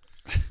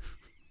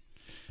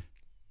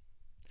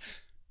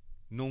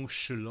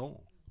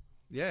 Nonchalant.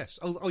 Yes.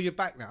 Oh, you're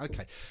back now.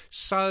 Okay.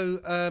 So,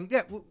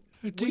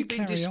 we've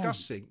been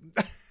discussing.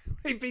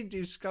 We've been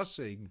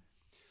discussing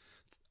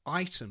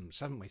items,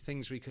 haven't we?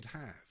 Things we could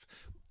have.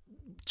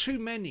 Too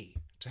many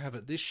to have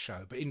at this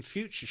show, but in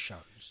future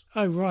shows.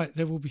 Oh, right.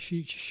 There will be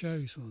future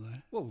shows, will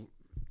there? Well,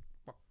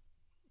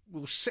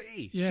 we'll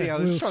see. Yeah, see how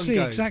we'll this one see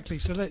goes. Exactly.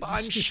 So let's But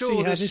I'm just sure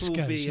see how this will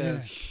goes. be a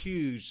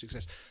huge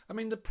success. I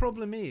mean, the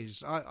problem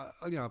is,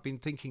 I've been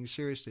thinking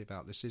seriously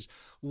about this. Is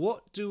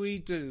what do we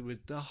do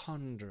with the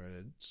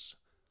hundreds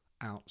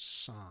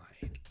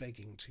outside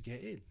begging to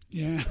get in?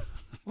 Yeah.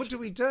 What do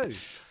we do?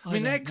 I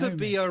mean, don't there could know,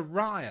 be mate. a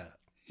riot.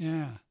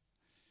 Yeah.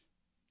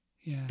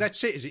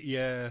 That's it, is it?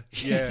 Yeah.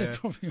 There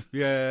probably-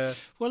 Yeah.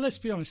 Well, let's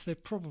be honest. There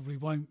probably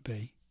won't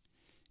be.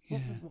 Yeah.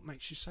 What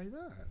makes you say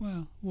that?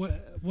 Well,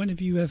 when have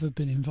you ever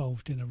been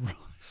involved in a riot?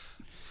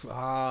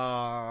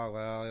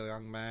 Well,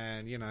 young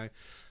man, you know.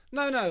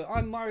 No,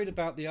 I'm worried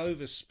about the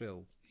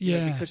overspill.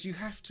 Yeah. Because you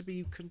have to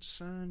be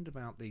concerned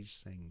about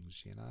these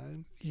things, you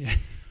know. Yeah.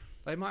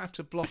 They might have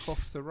to block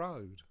off the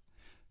road.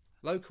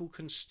 Local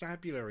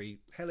constabulary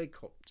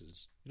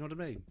helicopters. You know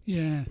what I mean?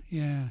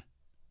 Yeah.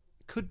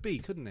 Could be,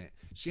 couldn't it?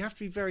 So you have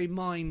to be very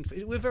mindful.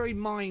 We're very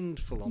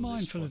mindful on this.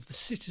 Mindful of the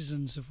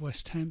citizens of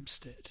West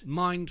Hampstead.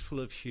 Mindful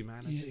of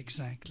humanity. Yeah,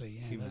 exactly.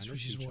 Yeah, Humanity,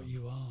 which is what John.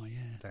 you are.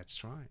 Yeah.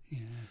 That's right.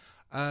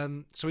 Yeah.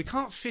 So we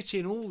can't fit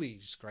in all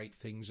these great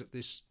things at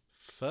this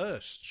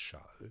first show,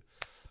 but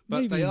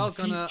Maybe they in are the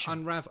going to future.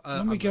 unravel.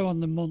 When we go on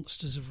the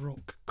Monsters of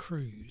Rock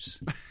cruise.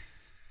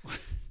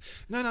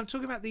 No, I'm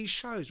talking about these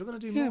shows. We're going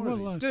to do Yeah, more of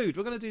well, these. Dude,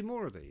 we're going to do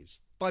more of these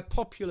by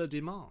popular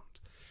demand.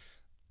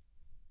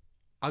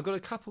 I've got a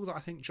couple that I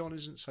think John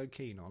isn't so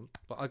keen on,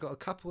 but I've got a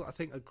couple that I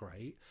think are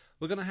great.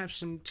 We're going to have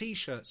some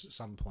T-shirts at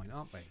some point,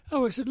 aren't we?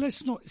 Oh, so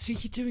let's not see.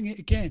 You're doing it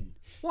again.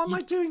 What am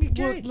I doing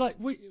again? Well,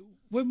 like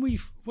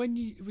when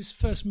it was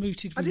first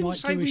mooted, I we didn't might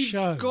say do a we've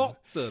show. got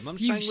them. I'm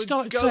you saying we're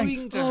started going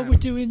saying, to "Oh, have we're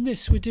doing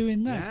this, we're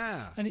doing that,"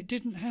 Yeah. and it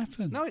didn't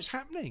happen. No, it's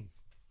happening.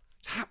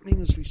 It's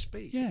happening as we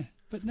speak. Yeah,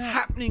 but now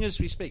Happening as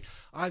we speak.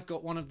 I've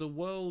got one of the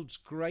world's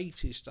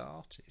greatest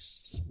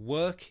artists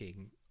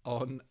working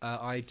on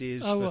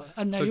ideas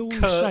and they for all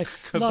Kurt say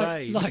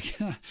Cobain.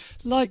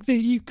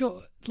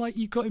 like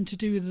you got him to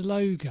do with the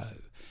logo,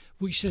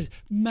 which says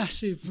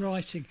massive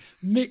writing,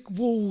 Mick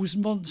Wall's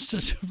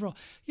Monsters of Rock.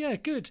 Yeah,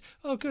 good.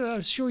 Oh, good.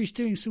 I'm sure he's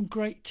doing some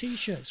great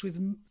T-shirts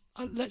with.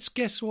 Let's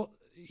guess what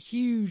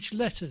huge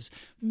letters,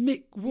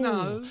 Mick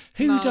Wall.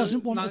 Who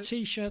doesn't want a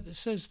T-shirt that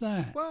says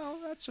that? Well,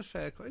 that's a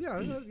fair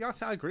question. Yeah,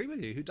 I agree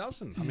with you. Who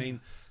doesn't? I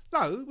mean,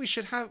 no, we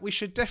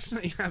should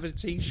definitely have a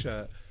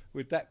T-shirt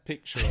with that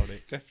picture on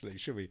it, definitely,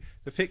 should we?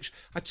 The picture.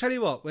 I tell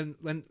you what, when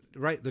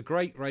the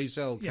great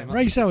Razel came up.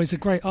 Razel is a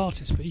great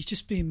artist, but he's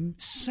just being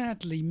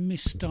sadly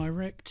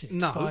misdirected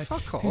by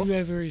fuck off.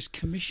 whoever is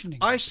commissioning.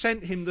 I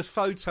sent him the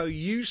photo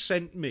you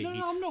sent me. No,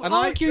 I'm not and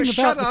arguing about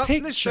shut the up,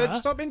 picture. Listen,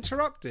 stop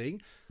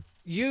interrupting.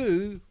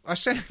 I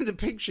sent him the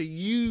picture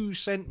you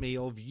sent me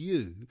of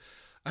you,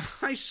 and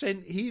I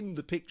sent him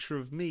the picture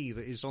of me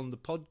that is on the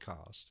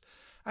podcast.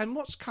 And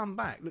what's come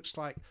back looks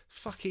like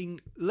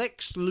fucking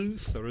Lex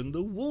Luthor and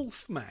the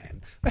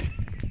Wolfman.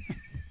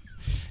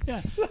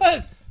 Yeah.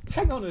 Look,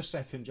 hang on a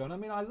second, John. I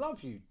mean, I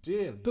love you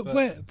dearly. But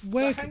where?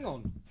 But hang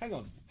on.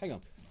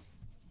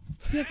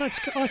 Yeah,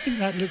 I think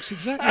that looks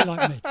exactly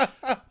like me.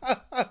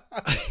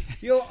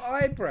 Your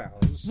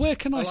eyebrows. Where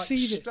can I are like see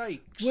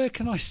steaks. Where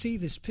can I see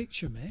this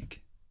picture, Mick?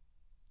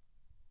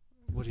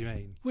 What do you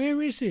mean?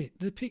 Where is it?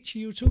 The picture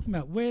you were talking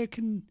about. Where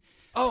can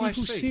people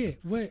see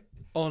it? Where?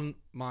 On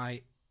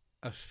my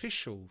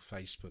official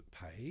Facebook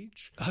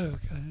page. Oh,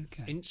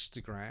 okay.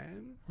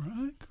 Instagram.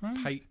 Right.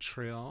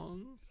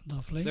 Patreon.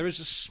 Lovely. There is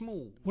a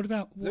small.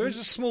 There is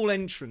a small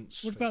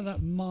entrance. What about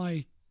that?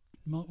 My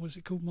what's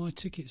it called?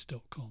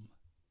 mytickets.com.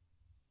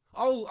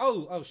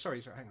 Oh,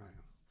 sorry. Hang on.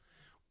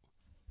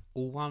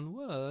 All one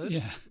word.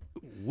 Yeah.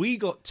 We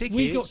got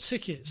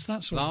tickets.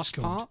 That's what Last it's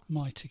called. part.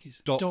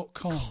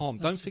 mytickets.com.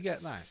 Don't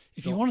forget that.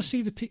 If you want to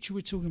see the picture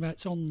we're talking about,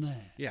 it's on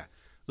there. Yeah.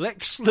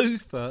 Lex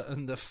Luthor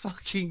and the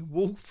fucking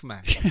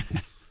Wolfman.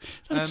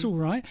 That's all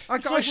right. I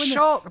got a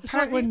shock.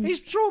 Apparently,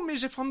 he's drawn me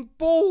as if I'm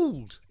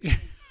bald.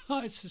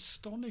 Oh, it's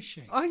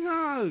astonishing. I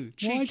know.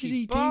 Why did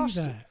he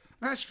bastard. do that?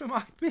 That's for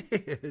my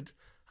beard.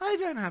 I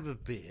don't have a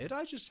beard.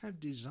 I just have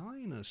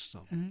designer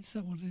stuff. Is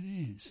that what it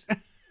is?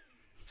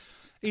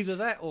 Either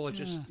that or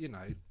just,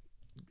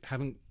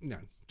 haven't,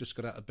 just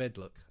got out of bed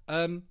look.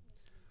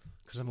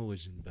 Because I'm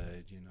always in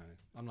bed,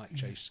 I'm like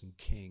Jason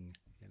King,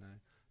 Do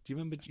you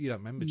remember? You don't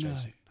remember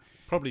Jason?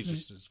 Probably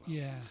just as well.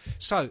 Yeah.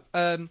 So,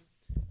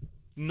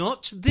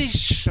 not this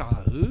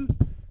show,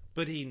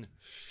 but in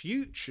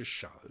future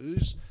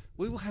shows,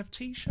 we will have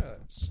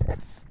T-shirts.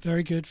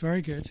 Very good,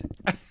 very good.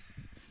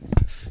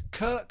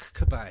 Kurt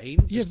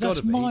Cobain. Yeah,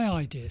 that's my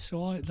idea.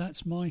 So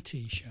that's my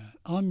T-shirt.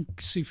 I'm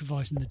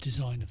supervising the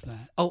design of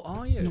that. Oh,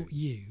 are you? Not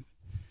you.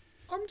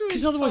 I'm doing.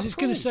 Because otherwise, it's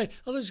going to say.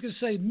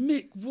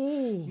 Mick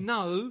Wall.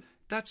 No,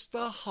 that's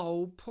the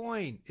whole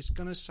point. It's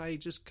going to say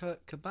just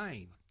Kurt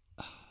Cobain.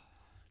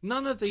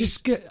 None of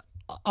these.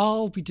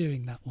 I'll be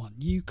doing that one.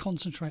 You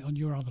concentrate on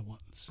your other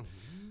ones.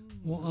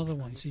 What other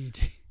ones are you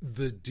doing?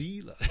 The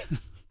Dealer.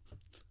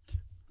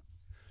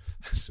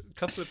 A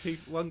couple of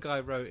people. One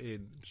guy wrote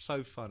in,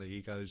 so funny.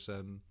 He goes,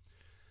 talking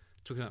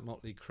about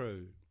Motley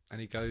Crue,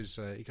 and he goes,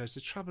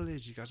 the trouble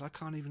is, he goes, I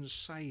can't even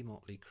say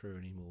Motley Crue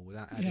anymore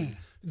without adding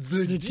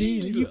the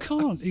Dealer. You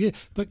can't. Yeah.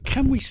 But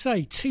can we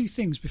say two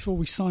things before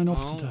we sign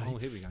off today? Oh,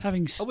 here we go.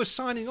 We're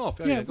signing off.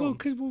 Yeah, well,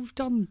 because we've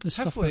done the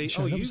stuff on the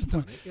show. You've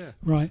done it, yeah.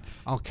 Right.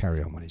 I'll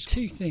carry on when it's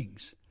two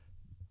things.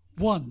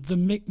 One, the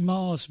Mick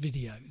Mars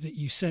video that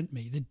you sent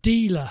me. The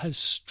Dealer has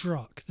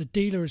struck. The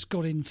Dealer has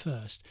got in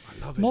first.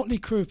 I love it. Motley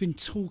Crue have been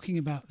talking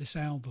about this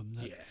album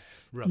that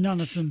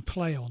none of them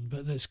play on,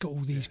 but that's got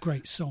all these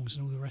great songs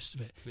and all the rest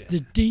of it. Yeah.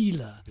 The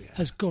Dealer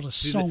has got a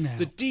song out.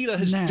 The Dealer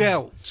has now.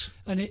 dealt.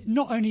 And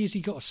not only has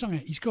he got a song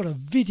out, he's got a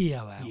video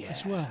out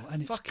as well.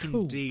 And it's fucking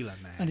cool. Dealer,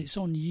 man. And it's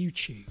on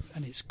YouTube.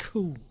 And it's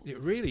cool. It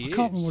really is. I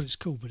can't remember what it's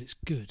called, but it's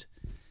good.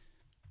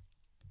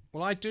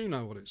 Well, I do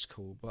know what it's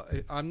called, but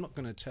I'm not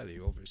going to tell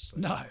you,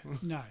 obviously. No.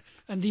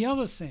 And the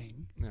other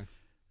thing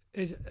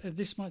is,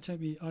 this might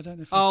take me. I don't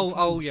know. If go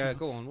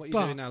on. What are you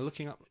doing now?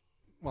 Looking up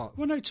what?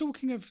 Well, no.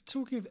 Talking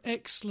of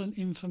excellent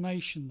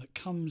information that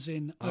comes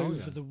in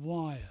over the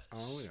wires.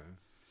 Oh yeah.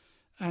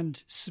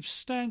 And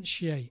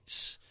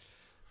substantiates,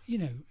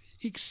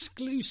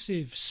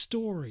 exclusive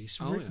stories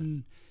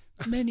written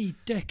many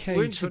decades ago.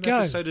 We're into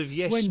an episode of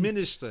Yes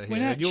Minister here,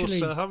 and you're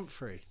Sir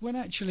Humphrey. When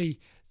actually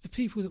the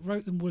people that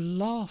wrote them were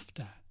laughed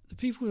at. The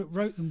people that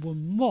wrote them were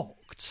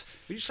mocked.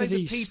 When you say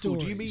the people,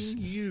 stories. do you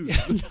mean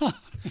you? No.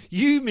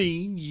 You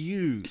mean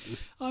you?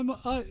 I'm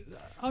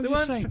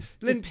just saying.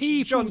 The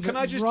people John, can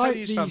I just tell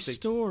you something?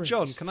 Stories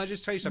John, can I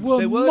just tell you something?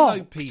 There were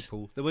no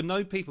people. There were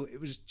no people. It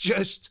was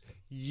just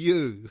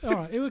you. All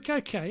right.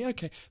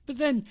 Okay. But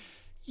then,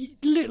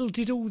 little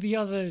did all the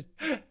other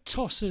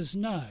tossers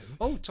know.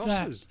 Oh,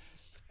 tossers.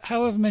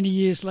 However many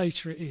years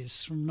later it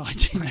is, from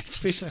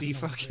 1987. 50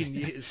 fucking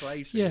years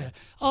later. Yeah.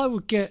 I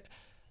would get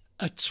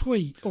a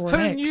tweet or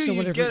an X or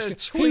whatever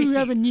it's called.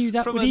 Whoever knew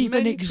that would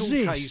even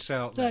exist? Case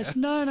out there. That's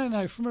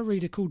no, from a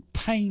reader called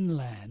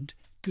Painland.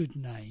 Good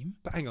name.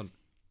 But hang on.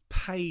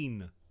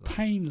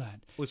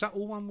 Painland. Was that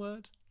all one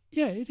word?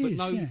 Yeah, it is.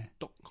 But no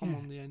 .com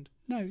on the end?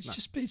 No, it's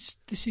just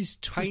this is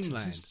Twitter.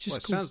 Painland. It's just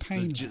it called sounds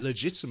Painland.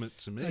 legitimate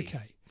to me.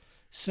 Okay.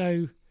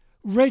 So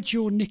read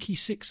your Nikki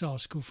Sixx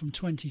article from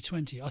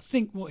 2020. I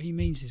think what he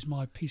means is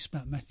my piece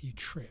about Matthew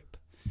Tripp.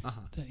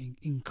 That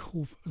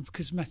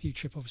because Matthew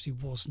Tripp obviously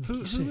was Nikki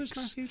Sixx. Who was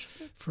Matthew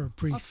Tripp? For a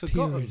brief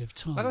period of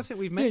time. I don't think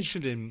we've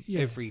mentioned him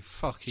every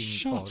fucking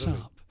Shut pod.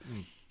 up.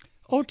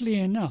 oddly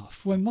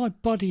enough, when my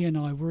buddy and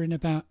I were in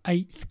about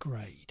 8th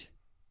grade,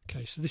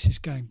 okay, so this is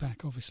going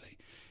back, obviously,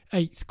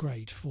 8th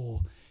grade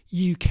for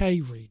UK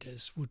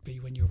readers would be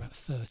when you're about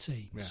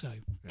 13. Yeah, So,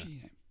 yeah,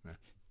 you know, yeah.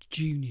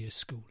 junior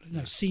school,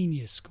 no,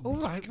 senior school. All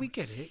right, we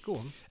get it. Go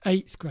on.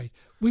 8th grade.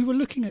 We were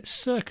looking at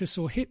Circus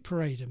or Hit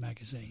Parader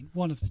magazine,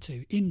 one of the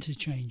two,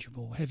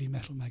 interchangeable heavy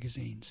metal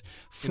magazines.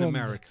 In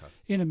America.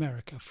 In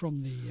America,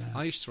 from the...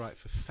 I used to write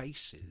for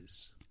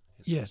Faces.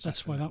 Yes,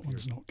 that's why that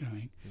one's not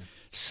going. Yeah.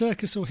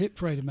 Circus or Hit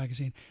Parader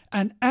magazine,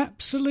 and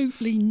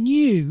absolutely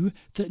knew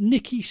that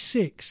Nikki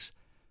Sixx,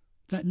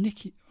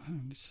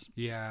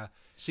 Yeah.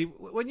 See,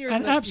 when you're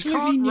and in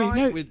absolutely you can't knew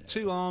write with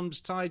two arms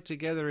tied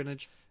together in a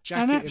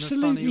jacket and in a funny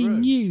absolutely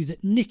room. knew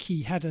that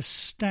Nikki had a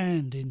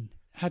stand-in.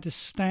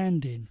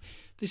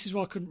 This is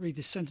why I couldn't read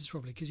this sentence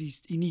properly, because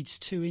he needs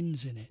two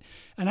ins in it.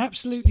 And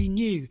absolutely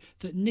knew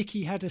that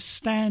Nikki had a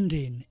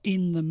stand-in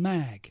in the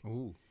mag.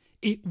 Ooh.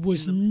 It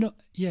was not,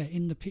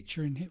 in the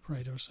picture in Hit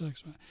Parade or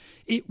Circus.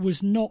 It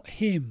was not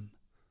him.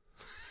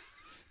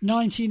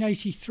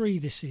 1983,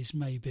 this is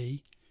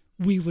maybe.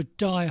 We were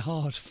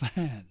die-hard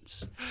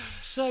fans.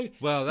 So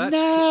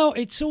now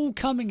it's all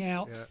coming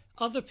out. Yeah.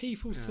 Other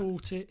people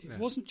thought it. It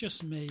wasn't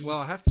just me. Well,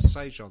 I have to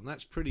say, John,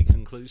 that's pretty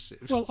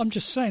conclusive. Well, I'm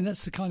just saying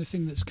that's the kind of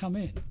thing that's come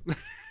in.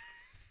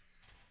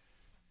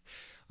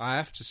 I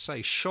have to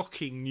say,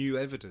 shocking new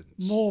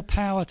evidence. More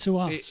power to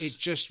us. It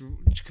just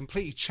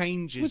completely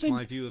changes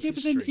my view of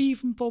history. But then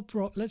even Bob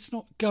Rock, let's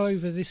not go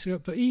over this,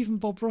 but even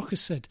Bob Rock has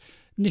said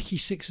Nikki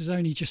Sixx has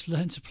only just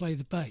learned to play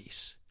the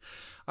bass.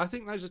 I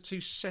think those are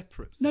two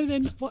separate things. No,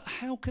 then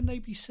how can they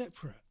be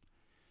separate?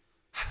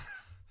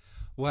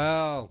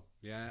 Well,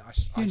 yeah, I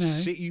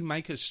see you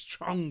make a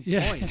strong point.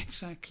 Yeah,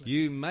 exactly.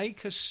 You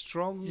make a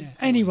strong point.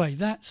 Anyway,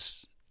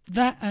 that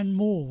and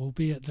more will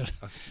be at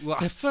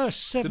the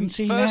first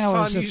 17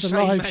 hours of the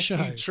live show.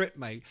 Matthew Tripp,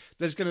 mate,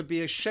 there's going to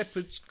be a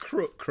shepherd's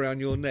crook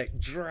round your neck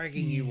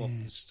dragging you off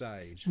the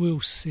stage.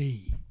 We'll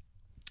see.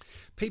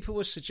 People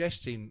were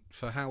suggesting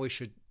for how we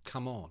should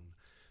come on.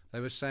 They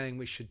were saying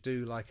we should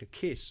do like a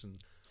kiss and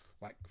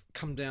like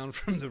come down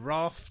from the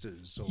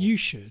rafters. Or... You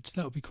should.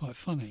 That would be quite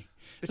funny.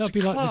 It's That'd a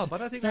be club. Like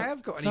I don't think I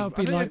have got any. That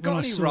would be like when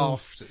I saw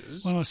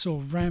rafters. When I saw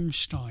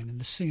Rammstein and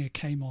the singer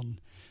came on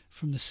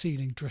from the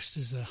ceiling dressed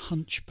as a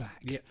hunchback.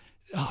 Yeah.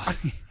 Oh.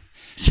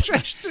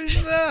 Dressed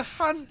as a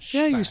hunchback?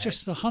 Yeah, he was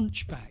dressed as a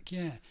hunchback,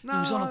 yeah. No. He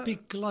was on a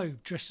big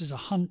globe dressed as a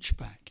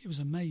hunchback. It was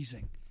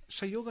amazing.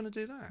 So you're going to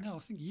do that? No, I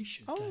think you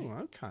should. Oh, Dave.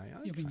 okay. I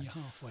mean, you're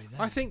halfway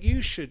there. I think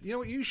you should. You know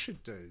what you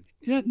should do?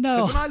 Yeah,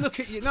 no. Because when I look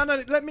at you,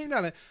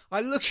 no. I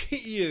look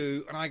at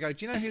you and I go,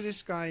 do you know who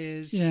this guy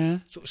is? Yeah.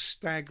 Sort of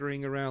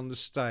staggering around the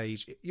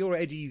stage. You're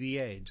Eddie the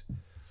Ed.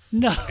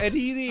 No.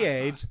 Eddie the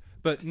Ed,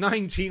 but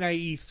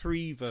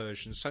 1983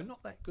 version. So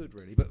not that good,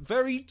 really, but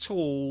very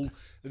tall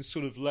and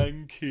sort of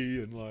lanky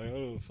and like,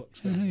 oh,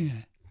 fuck's Oh,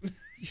 going yeah.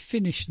 You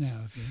finished now,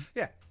 have you?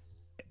 Yeah.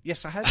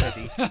 Yes, I have,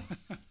 Eddie.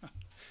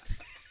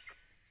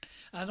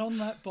 And on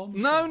that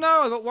bombshell.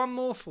 No, I got one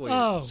more for you.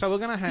 Oh, so we're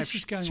going to have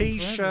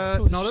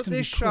T-shirts, not at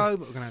this show,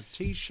 but we're going to have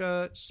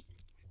T-shirts,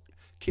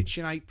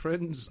 kitchen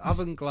aprons,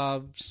 oven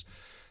gloves.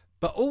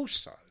 But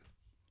also,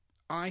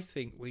 I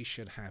think we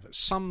should have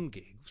some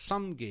gig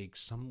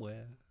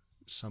somewhere,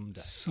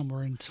 someday.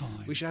 Somewhere in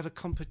time. We should have a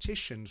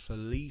competition for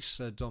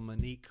Lisa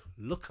Dominique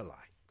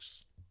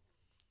lookalikes.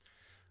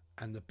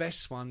 And the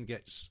best one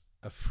gets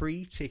a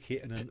free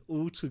ticket and an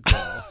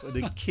autograph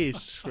and a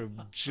kiss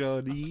from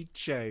Johnny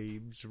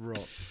James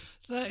Rock.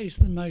 That is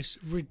the most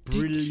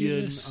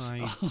ridiculous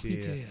brilliant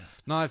idea.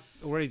 No, I've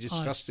already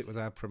discussed it with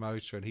our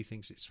promoter and he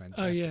thinks it's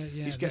fantastic. Oh,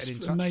 yeah. He's getting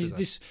in touch with us.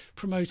 This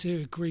promoter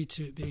who agreed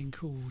to it being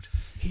called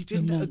He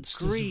didn't the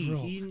Monsters agree. Of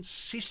Rock. He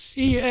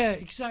insisted. Yeah,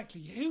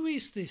 exactly. Who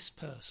is this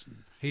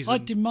person? I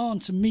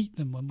demand to meet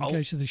them when we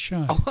go to the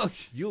show. Oh,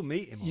 you'll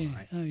meet him, all Yeah.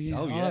 right. Oh, yeah.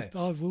 Oh, yeah.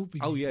 I will be.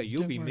 Oh, yeah, meeting him.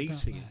 you'll Don't be worry about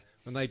meeting him. that.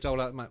 When they dole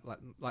out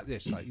like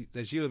this, like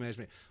there's you and there's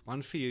me.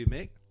 One for you,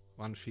 Mick.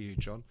 One for you,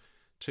 John.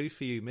 Two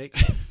for you, Mick.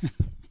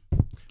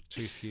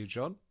 Two for you,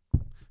 John.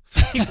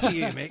 Three for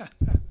you, Mick.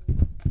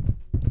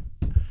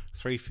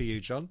 Three for you,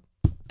 John.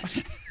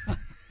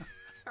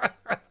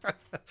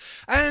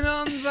 And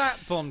on that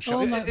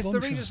bombshell, if the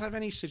readers have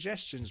any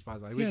suggestions, by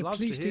the way, we'd love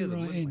to hear them. Please do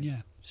write in,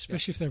 yeah.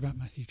 Especially if they're about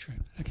Matthew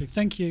Tripp. Okay,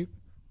 thank you.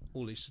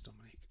 Or Lisa Dominique.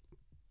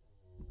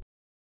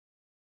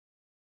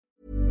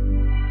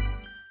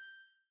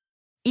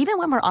 Even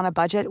when we're on a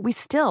budget, we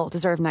still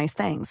deserve nice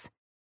things.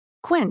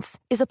 Quince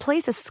is a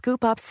place to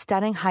scoop up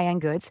stunning high-end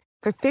goods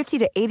for 50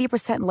 to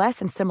 80% less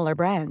than similar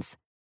brands.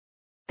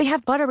 They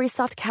have buttery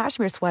soft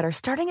cashmere sweaters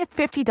starting at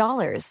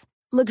 $50,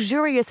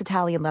 luxurious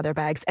Italian leather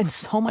bags, and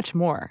so much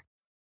more.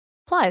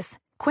 Plus,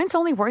 Quince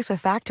only works with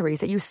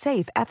factories that use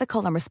safe,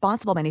 ethical, and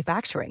responsible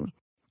manufacturing.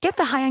 Get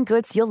the high-end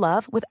goods you'll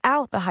love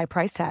without the high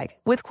price tag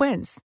with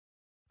Quince.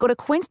 Go to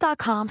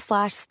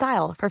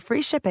quince.com/style for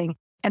free shipping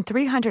and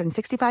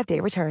 365-day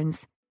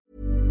returns.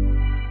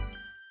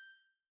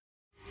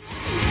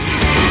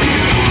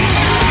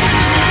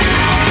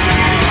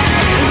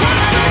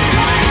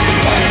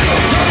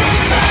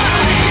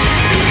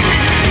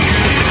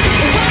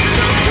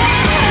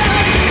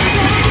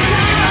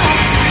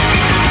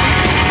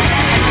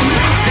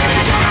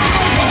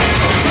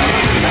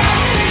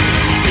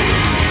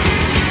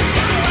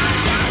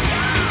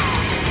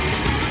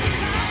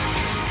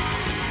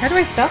 do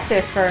I stop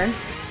this, Fern?